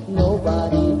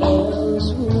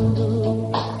will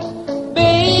do.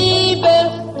 Baby,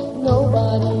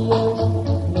 nobody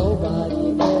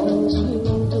else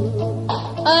will do.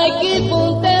 I give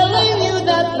on telling you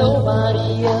that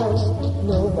nobody else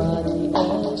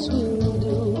will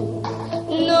do.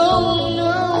 No,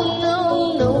 no, no,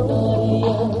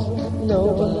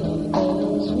 nobody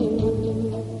else will do.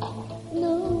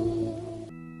 No.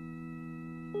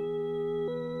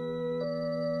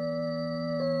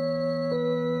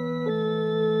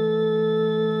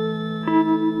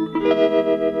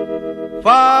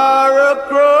 Far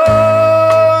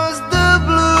across the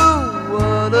blue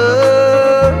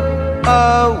water,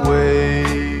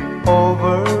 away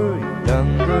over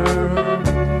yonder,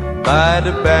 by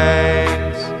the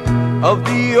banks of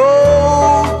the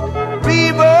old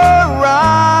river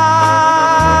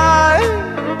Rhine,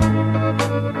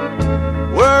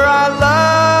 where I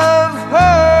loved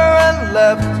her and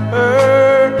left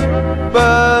her,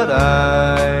 but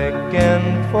I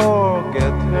can't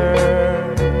forget her.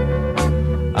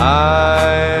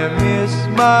 I miss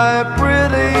my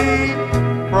pretty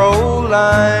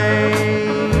Fräulein.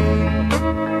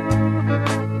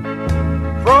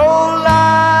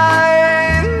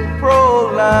 Fräulein,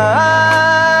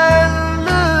 Fräulein,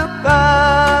 look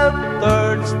up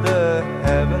towards the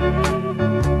heaven.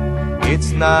 It's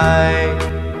night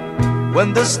when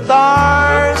the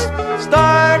stars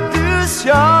start to shine.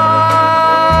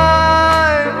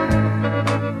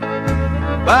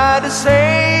 By the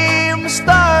same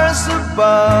stars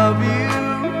above you,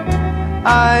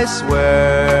 I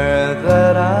swear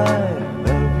that I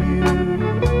love you.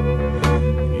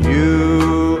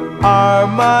 You are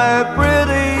my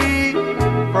pretty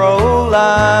Fräulein.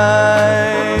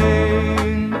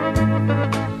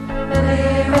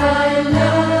 There I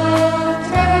loved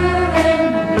her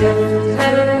and lived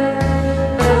her,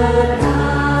 but I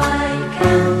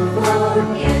can't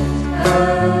forget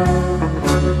her.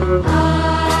 I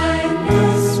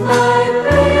miss my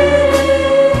pretty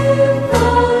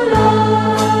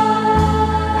Fräulein.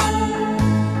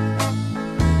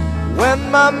 When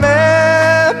my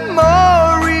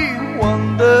memory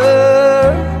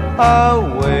wanders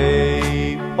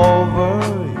away over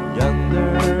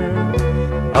yonder,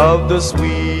 of the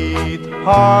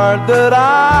sweetheart that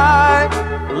I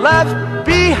left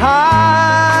behind,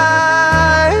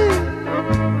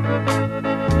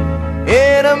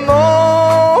 in a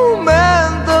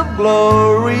moment of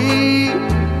glory,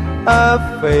 a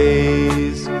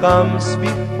face comes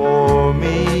before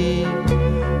me,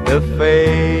 the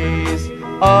face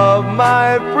of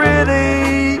my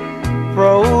pretty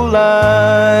Fräulein.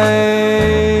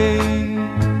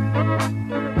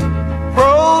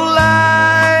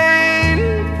 Fräulein,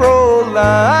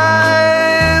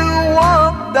 Fräulein,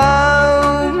 walk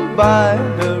down by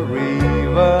the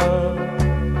river,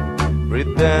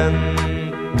 pretend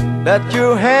that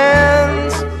your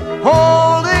hands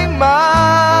holding mine.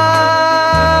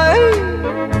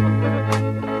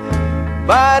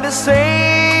 By the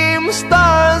same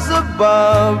stars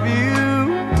above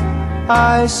you,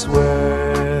 I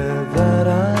swear that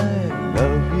I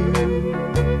love you.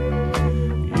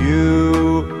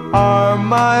 You are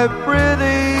my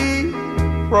pretty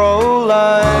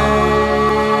Fräulein.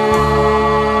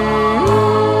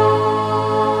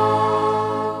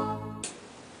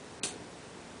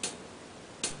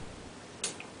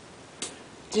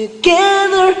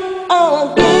 Together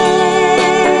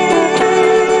again,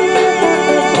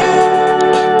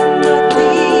 but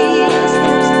please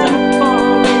don't stop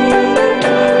falling.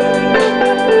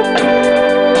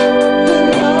 The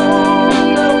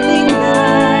lonely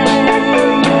night,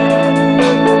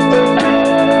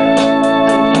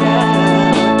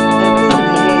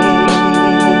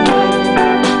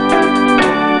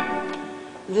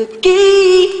 the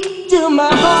key to my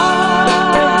heart,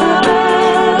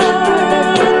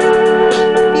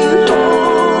 you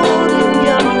hold in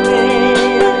your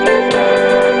hand,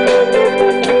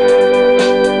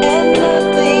 and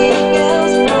nothing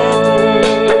else matters.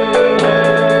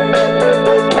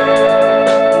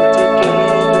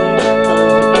 Together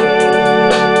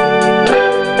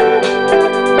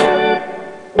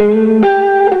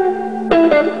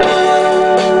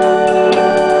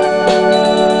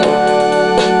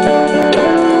again.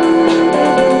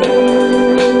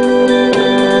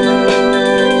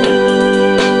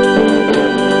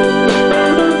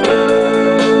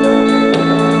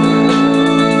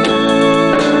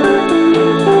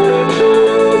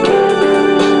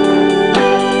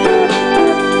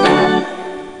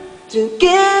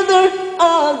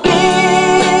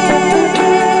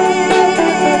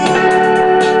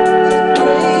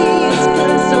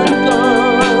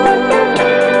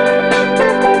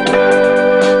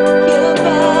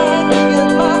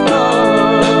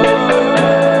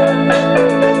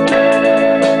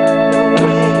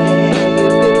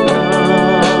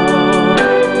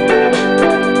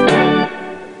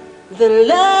 the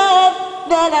love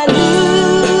that I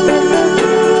lose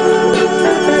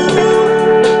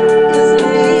is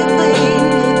leaving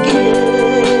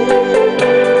again,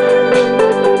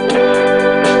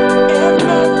 and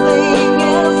nothing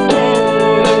else matters.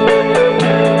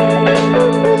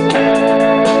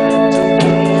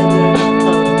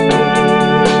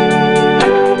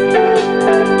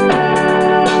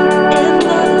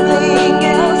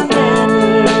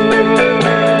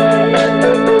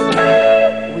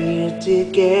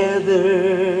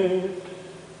 Together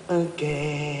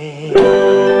again.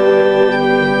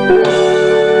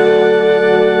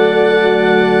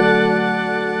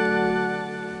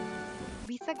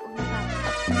 Bisag unsa.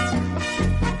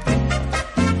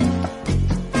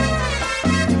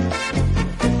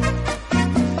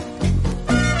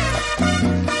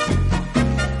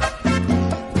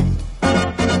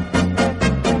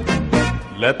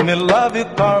 Let me love you,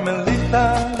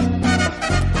 Carmelita.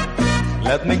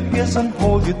 Let me kiss and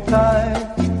hold you tight.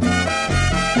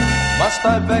 Must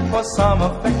I beg for some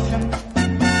affection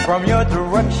from your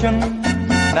direction,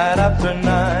 night after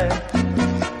night?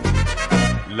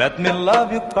 Let me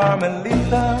love you,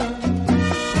 Carmelita.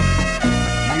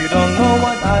 You don't know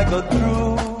what I go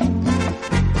through.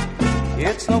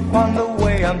 It's no fun the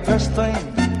way I'm thirsting.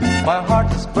 My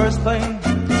heart is bursting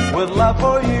with love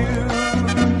for you.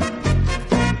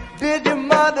 Did your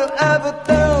mother ever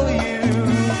tell you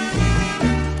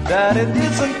that it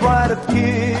isn't quite a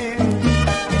kiss?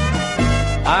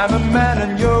 I'm a man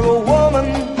and you're a woman.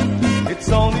 It's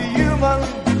only human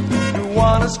you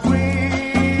wanna squeeze.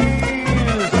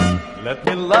 Let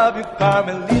me love you,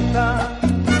 Carmelita.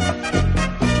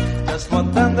 Just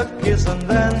one tender kiss and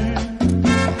then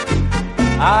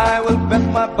I will bet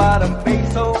my bottom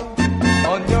peso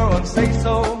on your own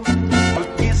say-so.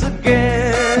 We'll kiss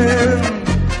again.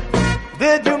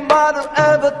 Did your mother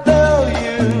ever tell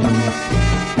you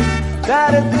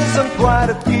that it isn't quite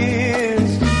a kiss?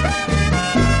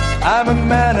 I'm a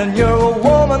man and you're a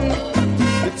woman.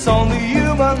 It's only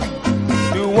human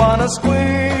you wanna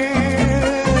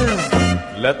squeeze.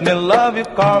 Let me love you,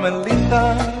 Carmelita.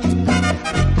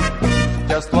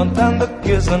 Just one tender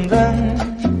kiss and then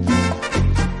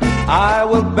I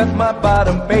will bet my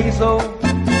bottom peso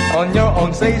on your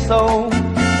own say-so.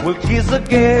 We'll kiss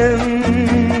again.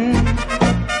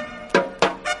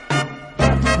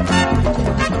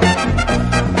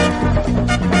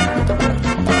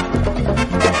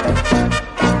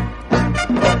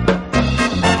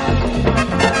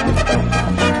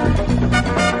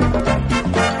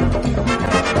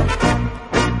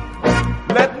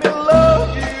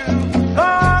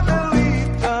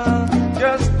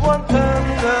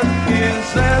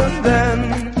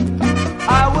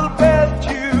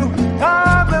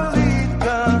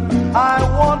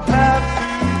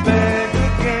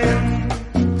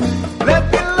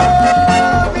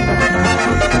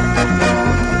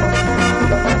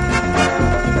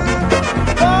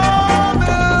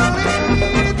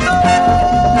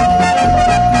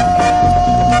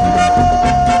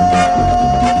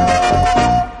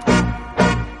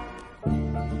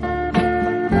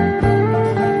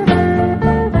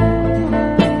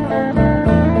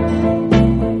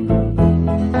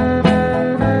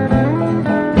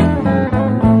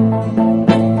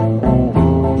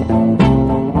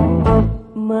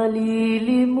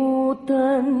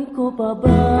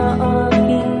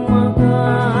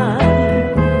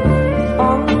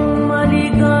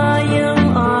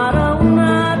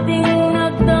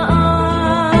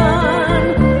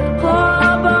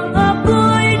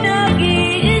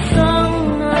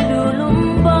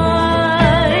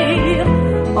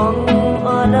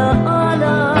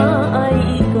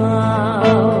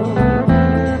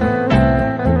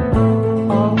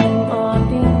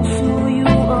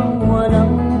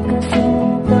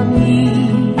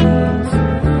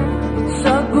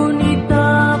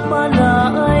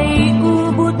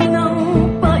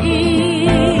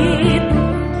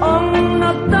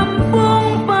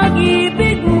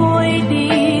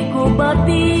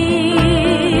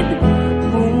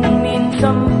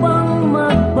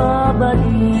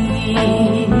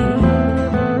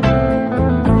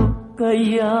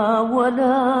 Kaya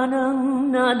wala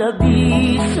nang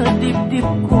nalabi sa dibdib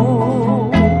ko,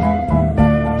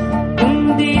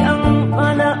 kundi ang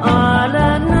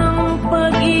alaala ng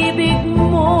pag-ibig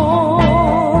mo.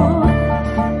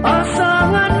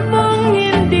 Asahan mong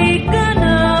hindi ka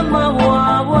na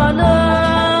mawawala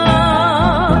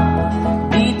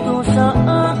dito sa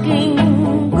aking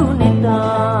gunita.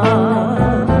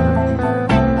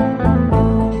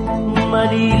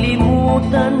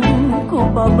 Malilimutan ko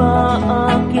pa ba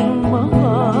aking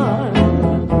mahal,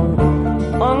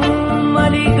 ang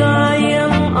maligaya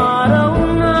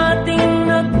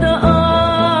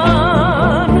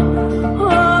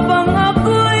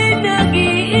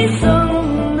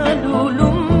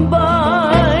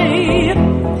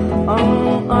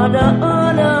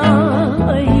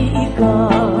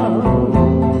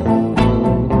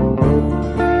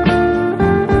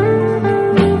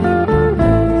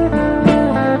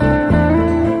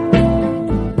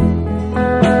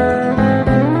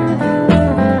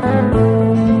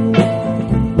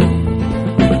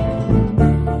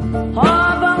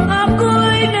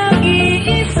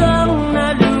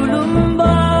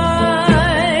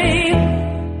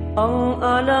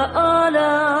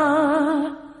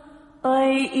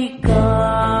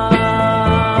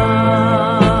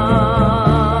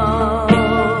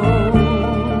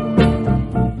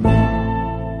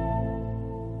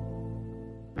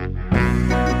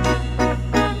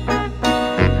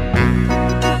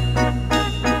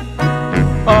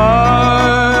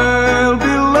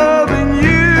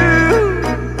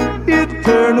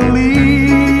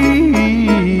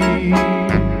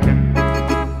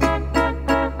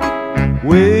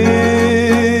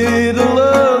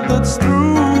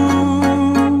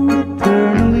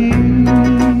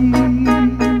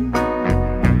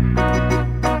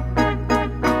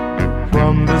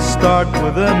start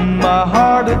within my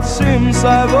heart. It seems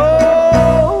I've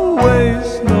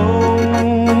always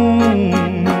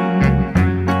known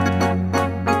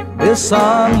the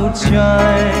sun would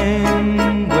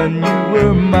shine when you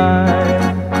were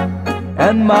mine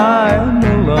and mine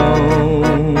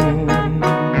alone.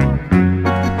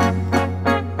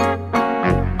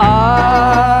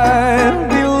 I'll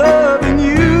be loving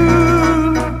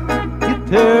you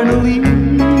eternally.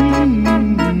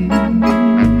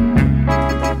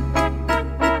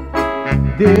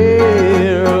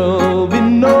 There'll be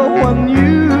no one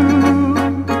you,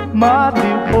 my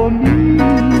dear, for me.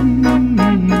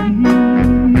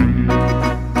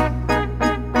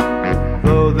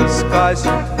 Though the sky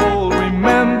should fall,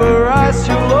 remember I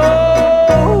shall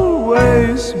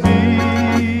always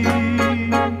be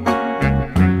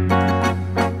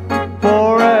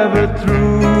forever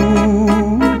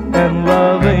true and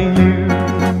loving you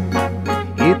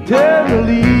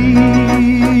eternally.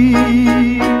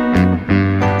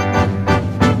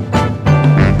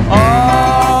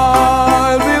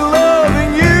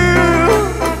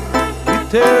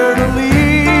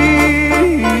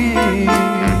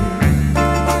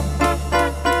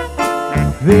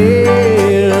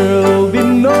 There'll be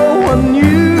no one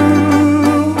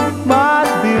you, my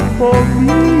dear, for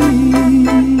me.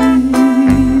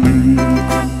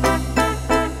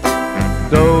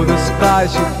 Though the sky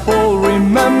should fall,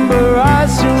 remember I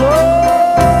shall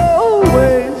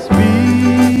always be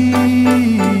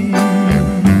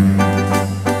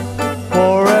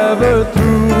forever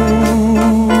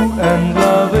true and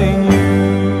loving you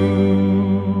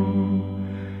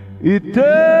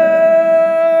eternally.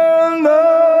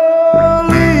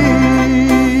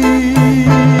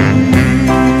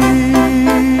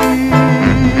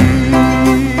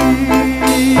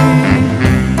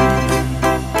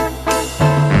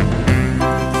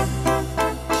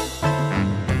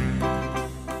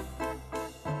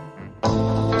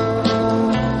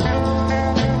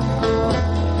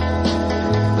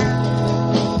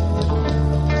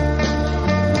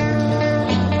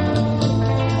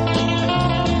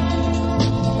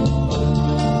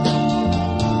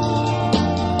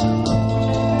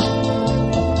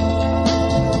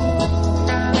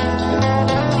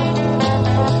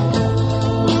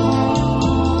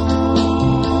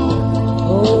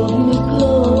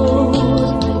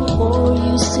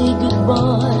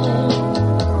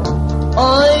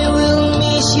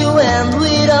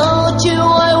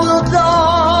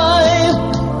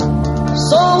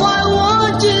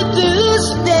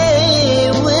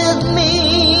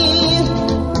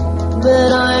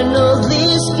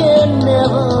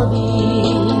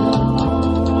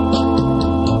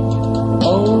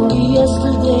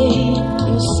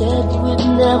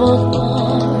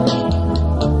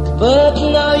 But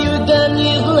now you're gone,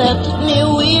 you've left me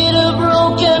with a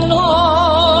broken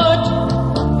heart.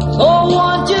 So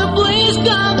won't you please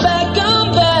come back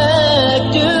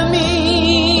to me?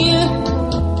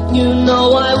 You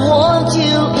know I want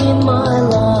you in my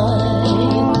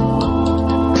life.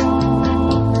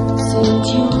 Since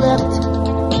you left,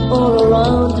 all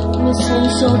around me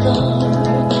seems so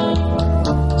dark.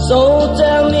 So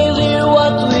tell me, dear,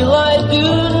 what will I do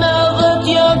now that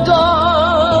you're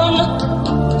gone?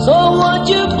 So won't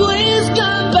you please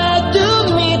come back to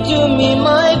me,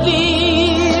 my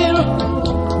dear?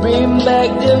 Bring back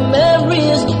the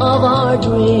memories of our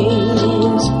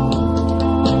dreams.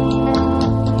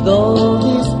 Though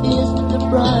this is the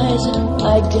price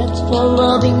I get for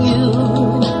loving you,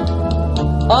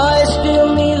 I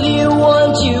still need you,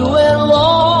 want you, and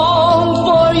long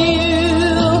for you.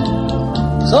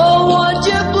 So won't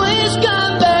you please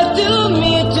come back to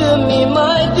me,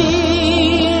 my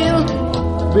dear?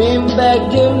 Bring back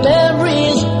the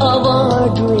memories of our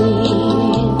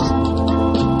dreams.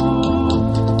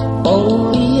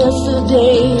 Only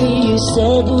yesterday you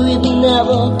said we'd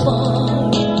never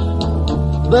part,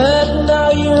 but now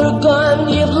you're gone,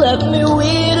 you've left me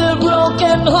with a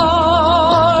broken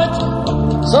heart.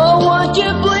 So won't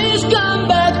you please come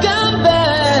back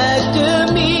to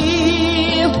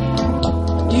me?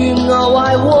 You know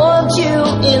I want you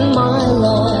in my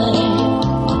life.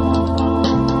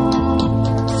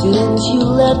 Since you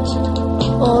left,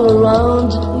 all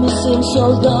around me seems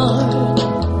so dark.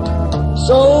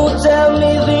 So tell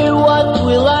me, dear, what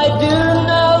will I do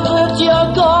now that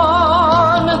you're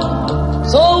gone?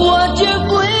 So won't you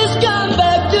please come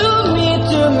back to me,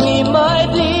 my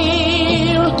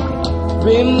dear?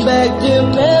 Bring back the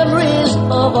memories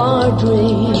of our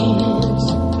dreams.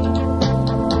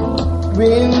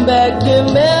 Bring back the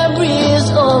memories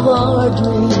of our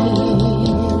dreams.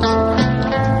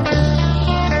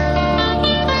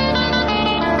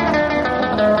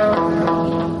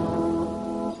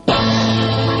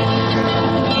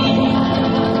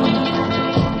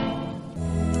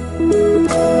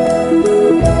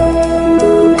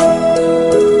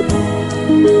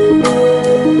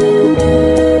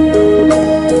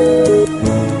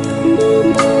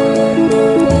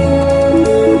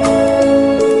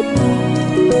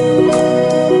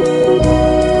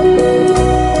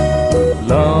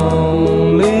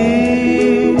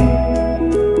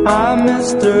 I'm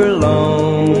Mr.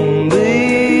 Lonely.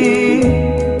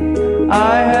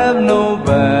 I have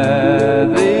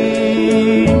nobody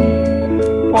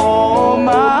for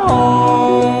my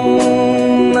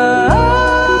own.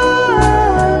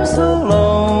 I'm so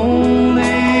lonely.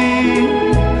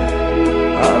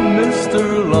 I'm Mr.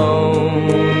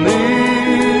 Lonely.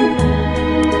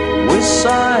 Wish I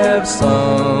have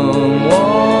someone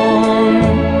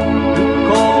to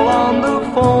call on the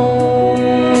phone.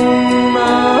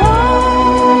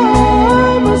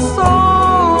 I'm a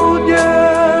soldier,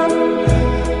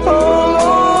 a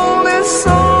lonely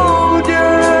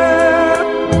soldier,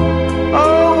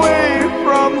 away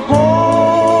from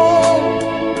home,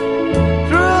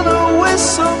 through the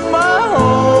wish of my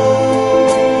home.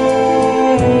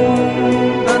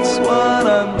 That's what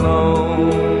I'm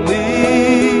lonely.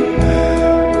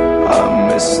 I'm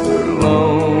Mr.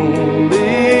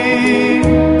 Lonely.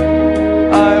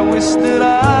 I wish that I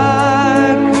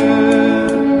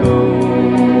could go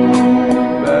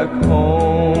back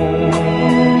home.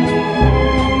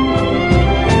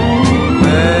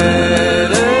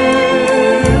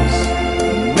 Letters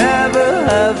never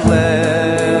have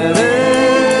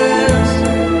letters.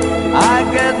 I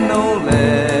get no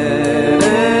letters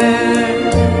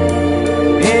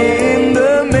in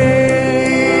the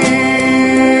mail.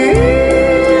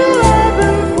 I've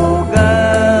been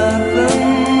forgotten,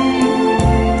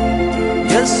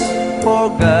 yes,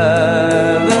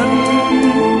 forgotten.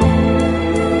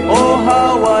 Oh,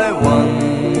 how I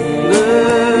wonder,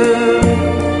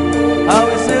 how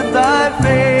is it I feel?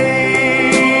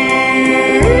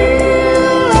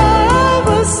 I'm a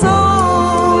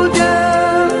soldier,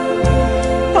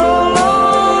 a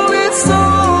lonely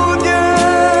soldier,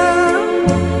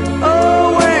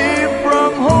 away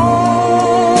from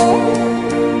home,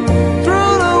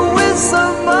 through the winds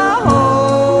of my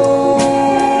home.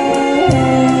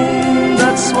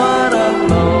 That's what I'm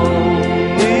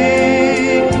lonely.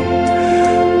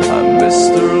 I'm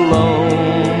Mr.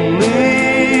 Lonely.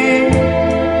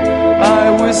 I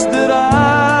wish that I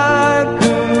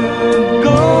could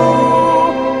go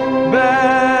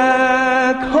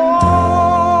back home.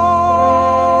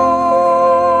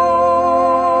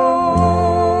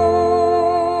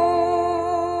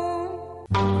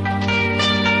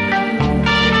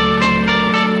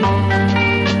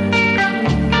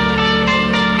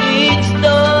 Each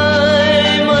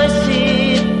time I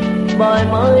sit by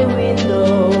my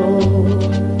window,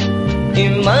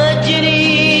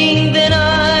 imagining the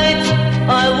night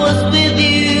I was with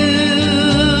you,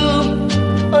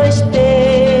 I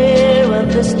stare at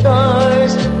the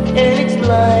stars and its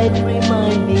light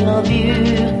remind me of you.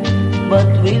 But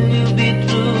will you be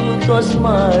true? 'Cause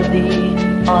Marty,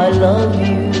 I love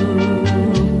you.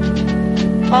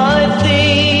 I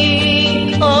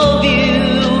think of you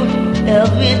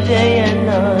every day and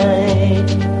night,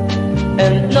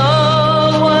 and now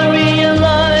I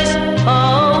realize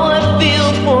how I feel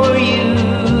for you.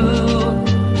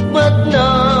 But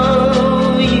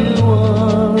now you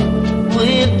are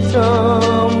with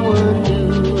someone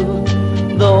new.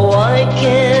 Though I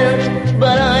can't,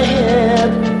 but I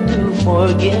have to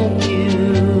forget you.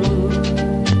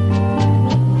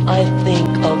 I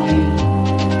think of you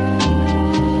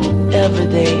every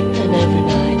day and every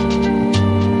night,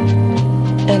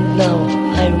 and now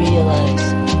I realize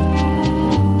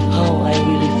how I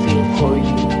really feel for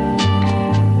you.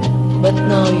 But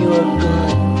now you are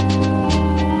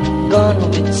gone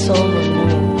with someone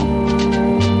new.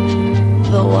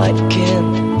 Though I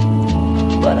can't,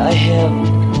 but I have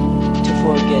to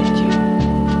forget you.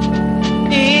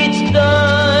 Each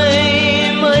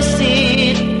time I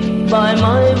sit by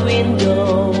my window,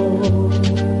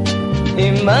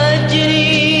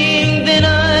 imagining the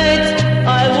night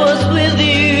I was with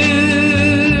you,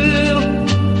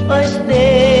 I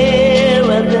stare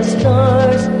at the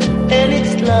stars and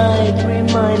its light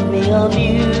remind me of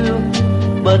you.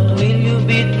 But will you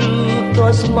be true?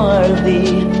 'Cause Marty,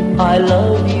 I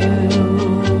love you.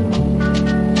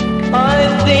 I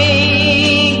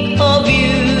think of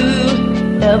you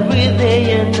every day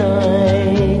and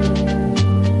night,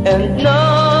 and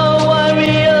now I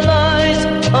realize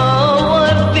how I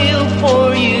feel for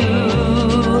you.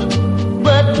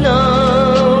 But now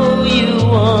you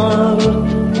are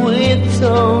with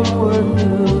someone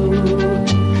new.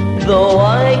 Though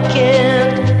I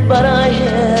can't, but I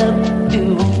have to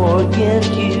forget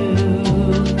you.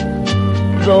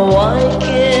 Though I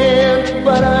can't,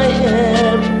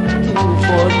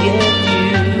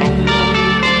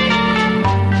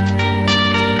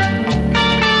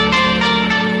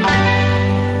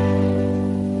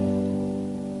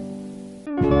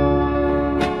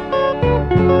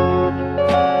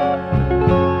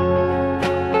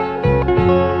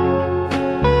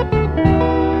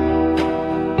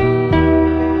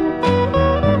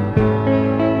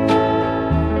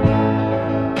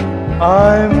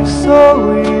 I'm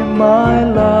sorry, my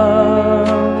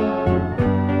love,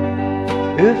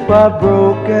 if I've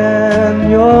broken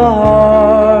your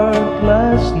heart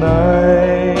last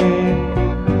night.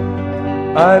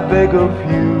 I beg of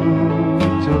you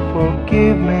to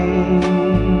forgive me.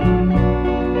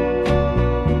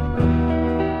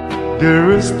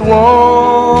 Dearest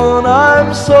one,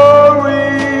 I'm sorry.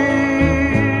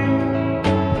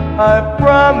 I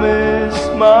promise,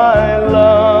 my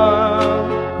love,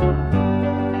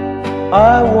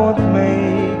 I won't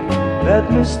make that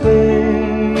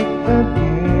mistake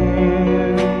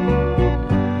again.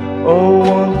 Oh,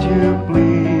 won't you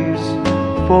please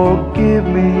forgive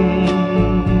me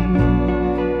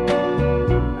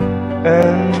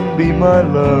and be my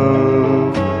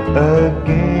love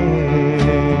again.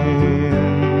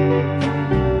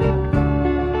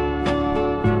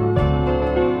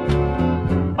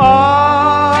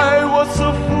 I was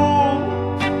a fool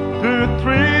to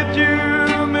treat you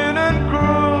mean and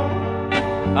cruel.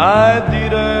 I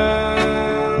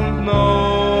didn't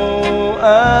know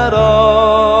at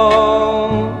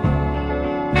all.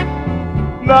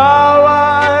 Now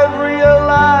I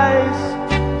realize,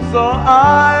 so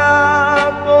I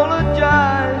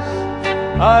apologize.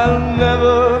 I'll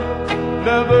never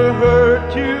hurt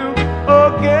you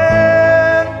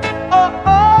again. Oh,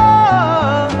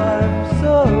 I'm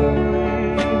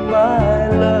sorry, my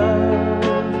love,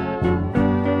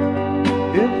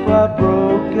 if I've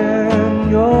broken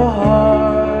your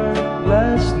heart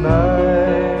last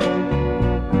night.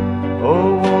 Oh,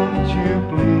 won't you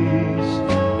please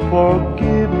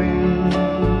forgive me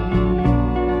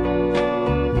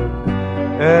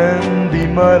and be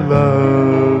my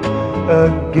love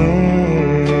again.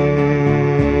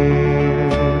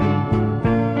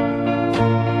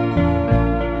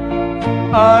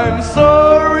 I'm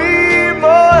sorry,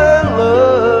 my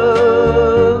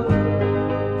love,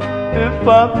 if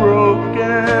I've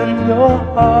broken your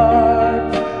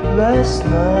heart last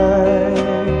night.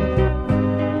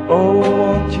 Oh,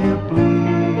 won't you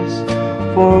please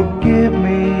forgive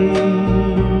me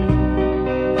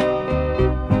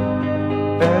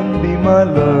and be my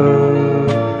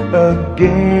love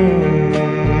again.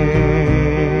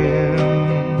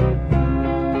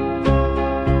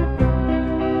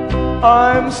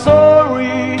 I'm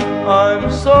sorry,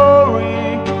 I'm sorry,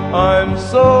 I'm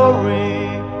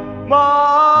sorry, my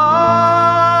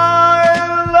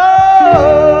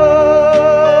love.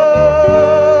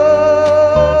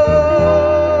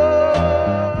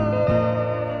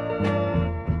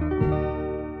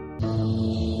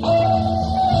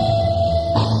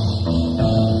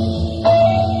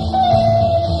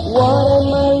 What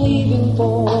am I living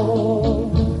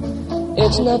for?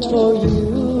 It's not for you.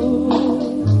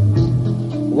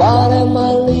 What am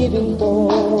I living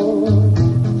for?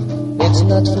 It's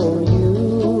not for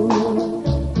you.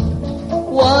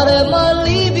 What am I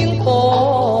living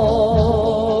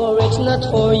for? It's not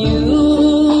for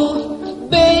you,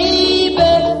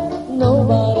 baby.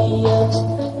 Nobody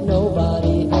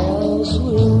else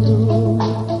will do.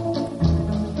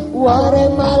 What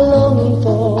am I longing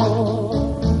for?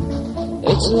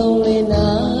 It's lonely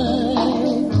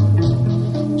night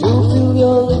to feel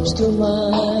your lips to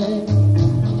mine,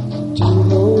 to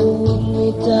hold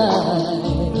me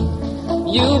tight.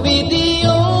 You'll be the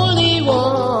only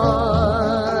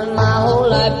one my whole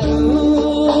life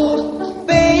through,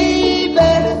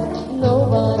 baby.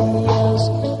 Nobody else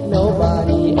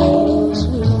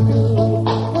will do.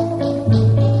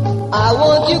 I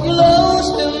want you close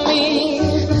to me,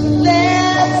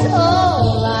 that's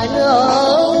all I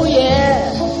know,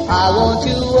 yeah. I want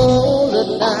you all the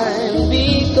time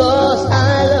because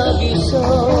I love you so.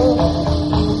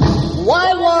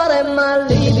 Why, what am I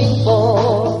living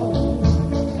for?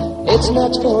 It's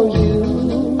not for you.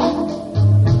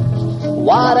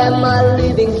 What am I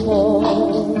living for?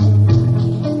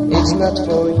 It's not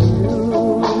for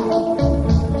you.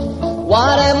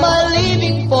 What am I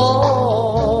living for?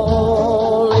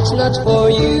 It's not for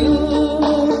you,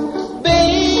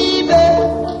 baby.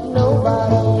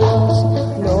 Nobody else will do.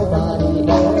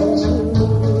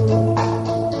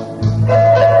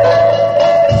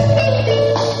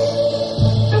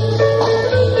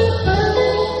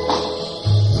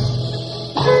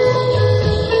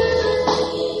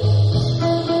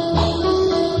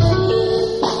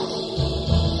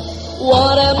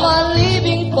 What am I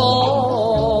living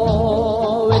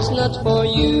for? It's not for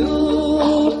you,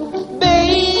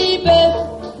 baby.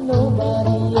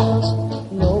 Nobody else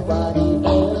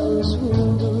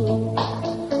will do.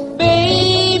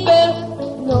 Baby,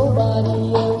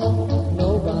 nobody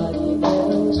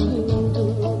else will do.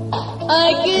 I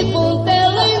keep on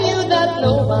telling you that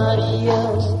nobody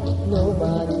else will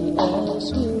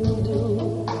do.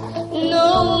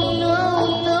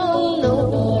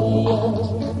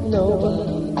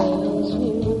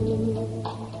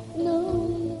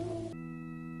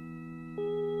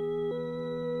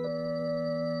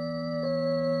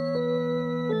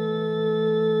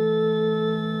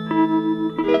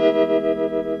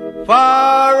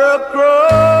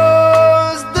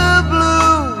 across the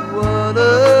blue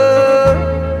water,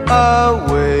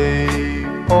 away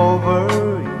over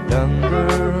yonder,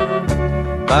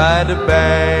 by the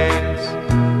banks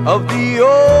of the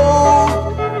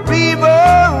old river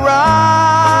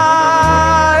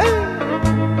Rhine,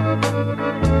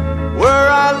 where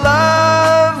I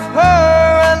loved her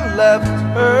and left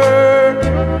her,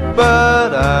 but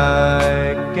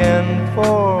I can't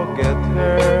forget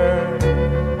her.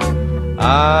 I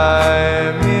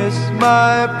miss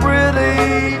my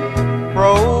pretty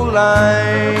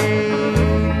Fräulein.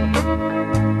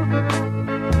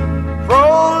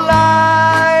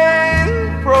 Fräulein,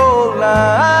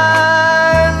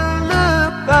 Fräulein,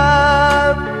 look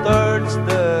up towards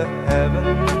the heaven.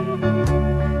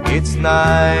 It's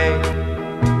night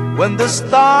when the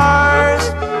stars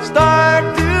start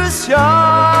to shine.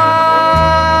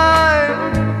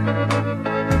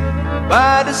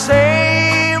 By the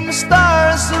same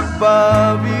stars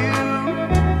above you,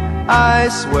 I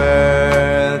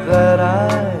swear that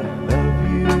I love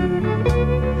you.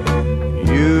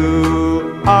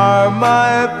 You are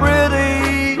my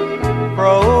pretty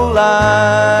Fräulein.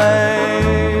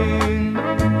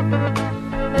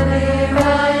 There I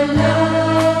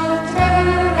loved her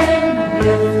and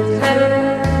lived her,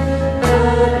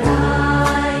 but I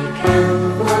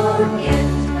can't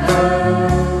forget her.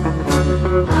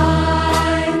 I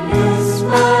miss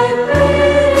my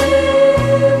pretty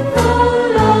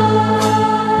Fräulein.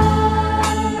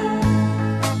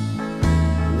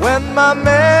 When my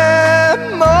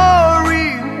memory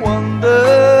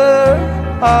wander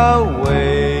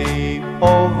away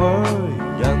over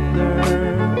yonder,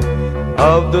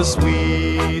 of the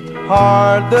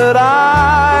sweetheart that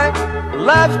I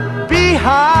left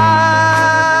behind,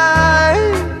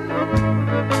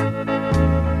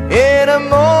 in a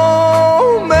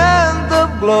moment of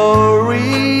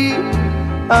glory,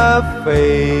 a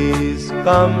face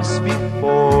comes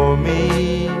before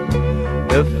me,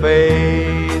 the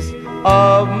face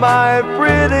of my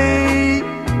pretty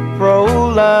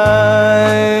Fräulein.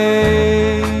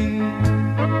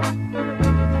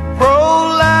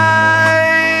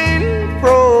 Fräulein,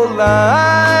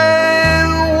 Fräulein,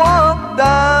 walk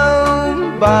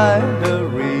down by the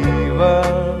river,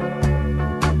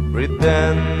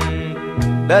 pretend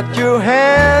that your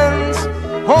hands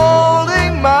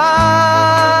holding mine.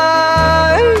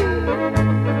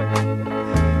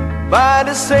 By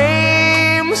the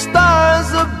same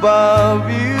stars above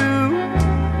you,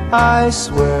 I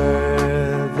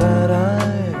swear that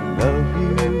I love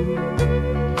you.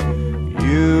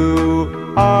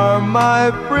 You are my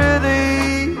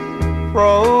pretty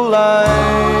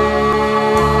Fräulein.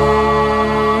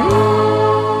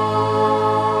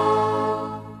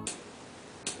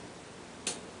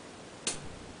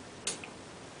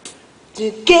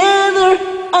 Together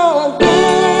again.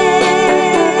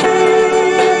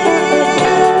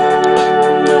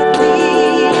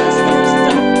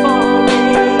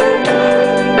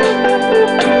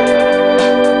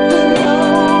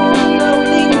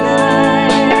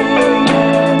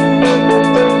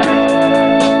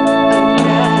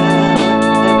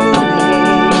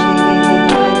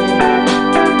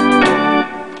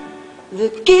 The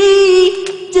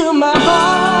key to my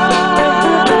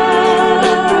heart,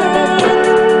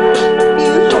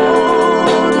 you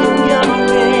hold in your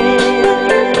hand,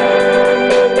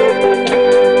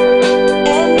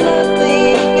 and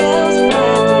nothing else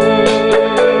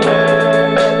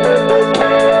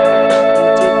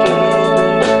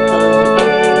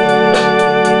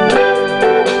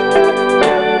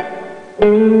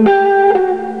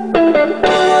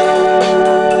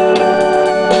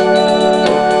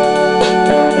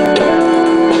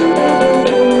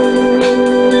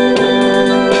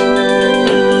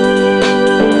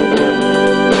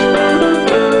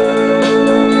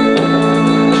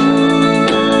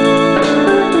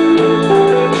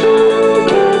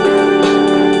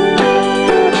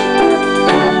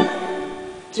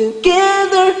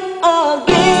together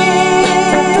again.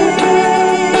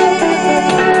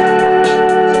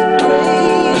 The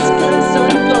grace comes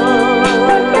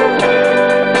undone.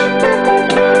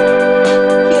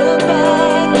 You're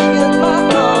back in my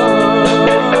arms.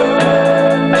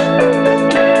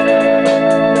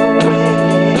 Nowhere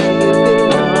you belong.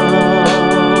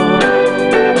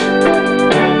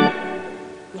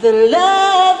 The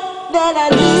love that I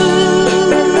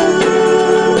lose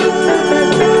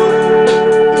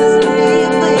is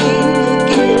living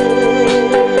again,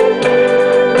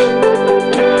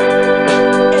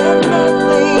 and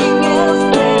nothing else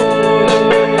matters.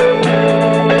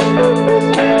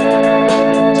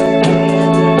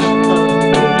 Together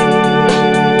again,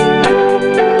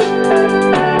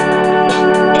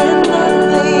 and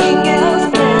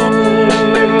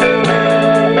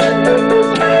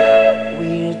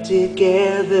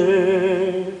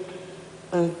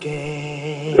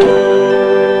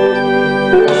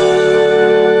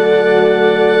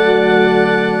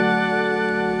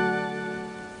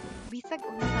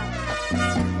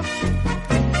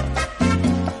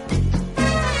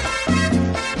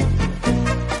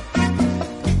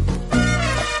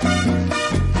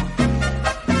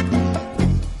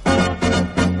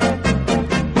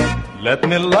Let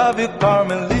me love you,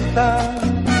 Carmelita.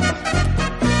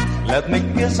 Let me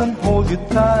kiss and hold you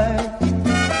tight.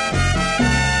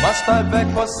 Must I beg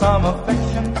for some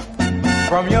affection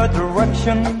from your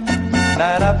direction,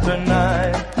 night after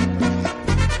night?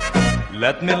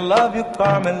 Let me love you,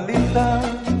 Carmelita.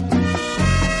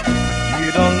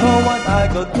 You don't know what I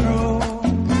go through.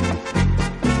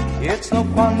 It's no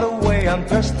fun the way I'm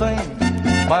thirsting.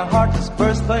 My heart is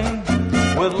bursting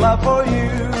with love for you.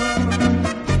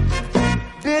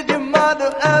 Did your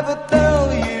mother ever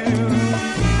tell you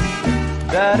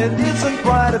that it isn't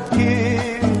right to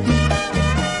kiss?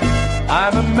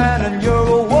 I'm a man and you're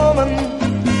a woman.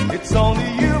 It's only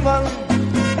human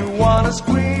to wanna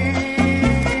squeeze.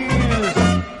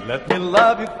 Let me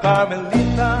love you,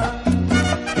 Carmelita.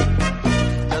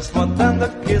 Just one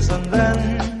tender kiss and then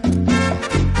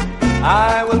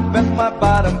I will bet my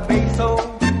bottom peso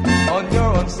on your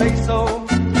own say-so.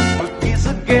 We'll kiss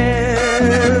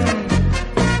again.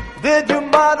 Did your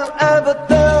mother ever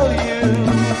tell you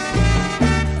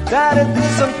that it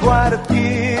isn't right to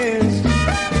kiss?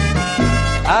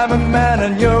 I'm a man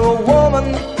and you're a woman.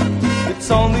 It's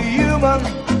only human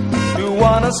to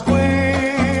wanna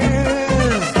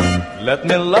squeeze. Let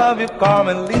me love you,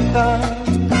 Carmelita.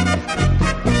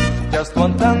 Just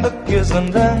one tender kiss and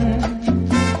then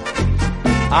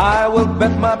I will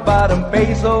bet my bottom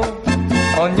peso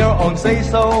on your own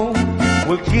say-so.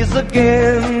 We'll kiss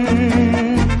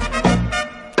again.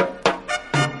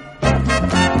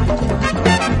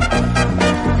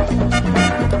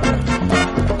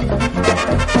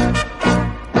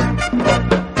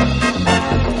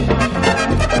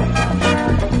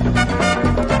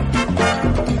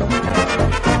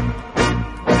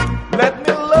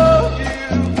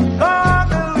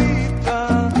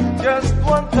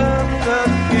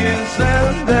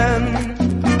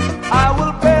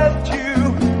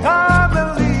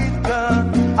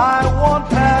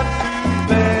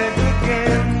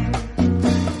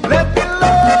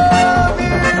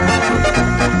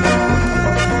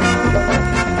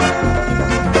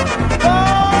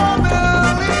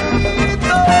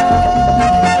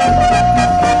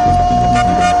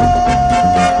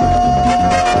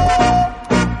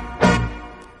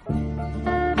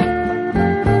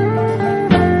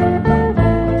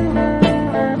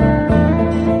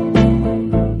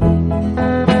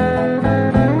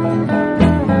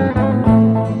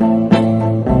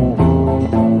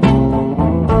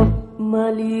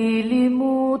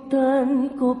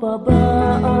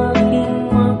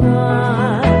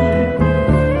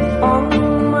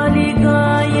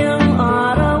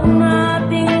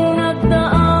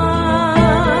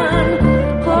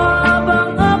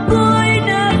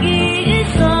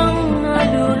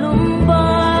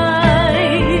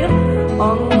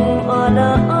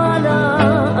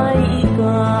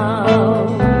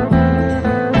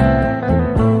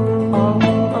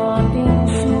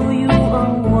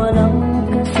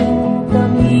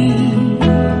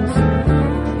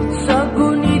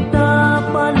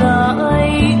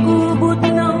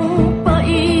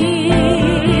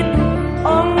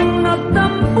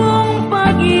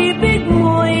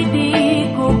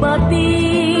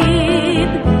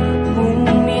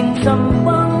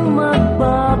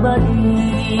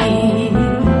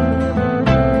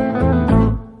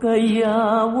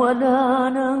 Kaya wala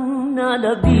nang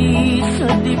nalabis sa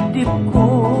dibdib ko,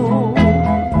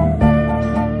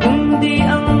 kundi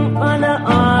ang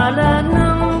alaala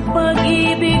ng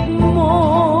pag-ibig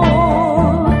mo.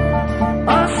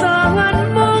 Asahan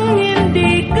mong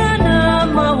hindi ka na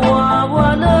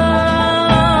mawawala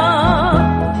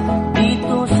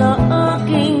dito sa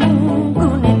aking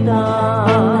gunita.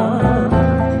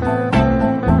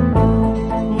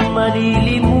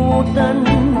 Malilimutan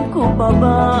ko pa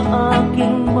ba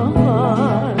aking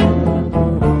mahal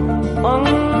ang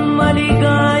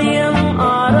maligayang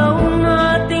araw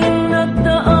nating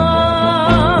nagdaan,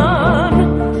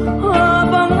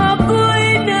 habang ako'y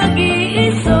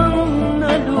nag-iisang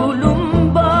nalulumbay.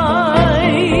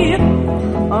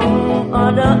 Ang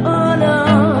alaala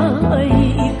ay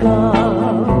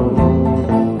ikaw.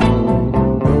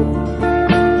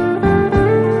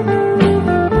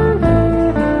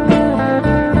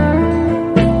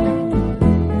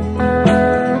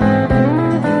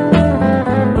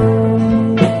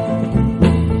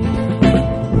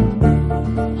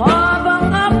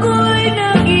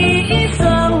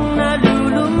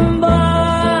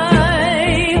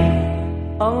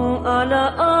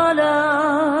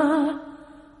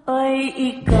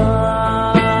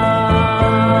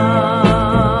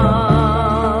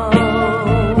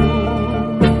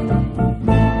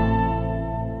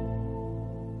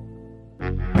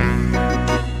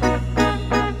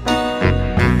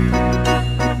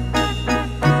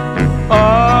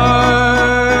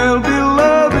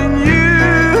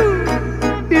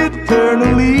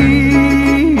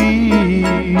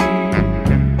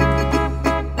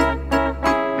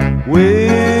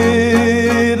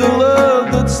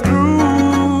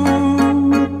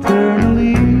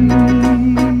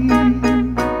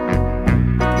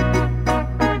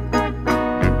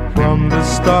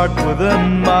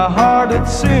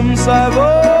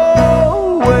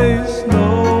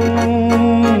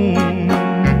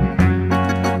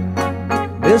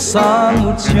 sun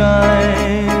would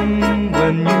shine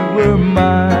when you were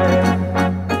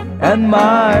mine and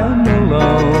mine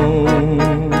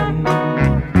alone.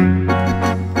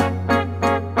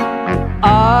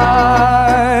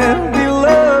 I'll be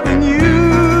loving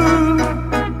you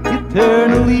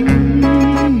eternally.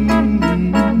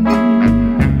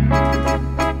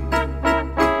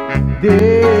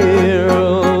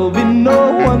 There'll be no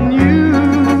one new,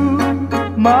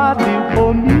 my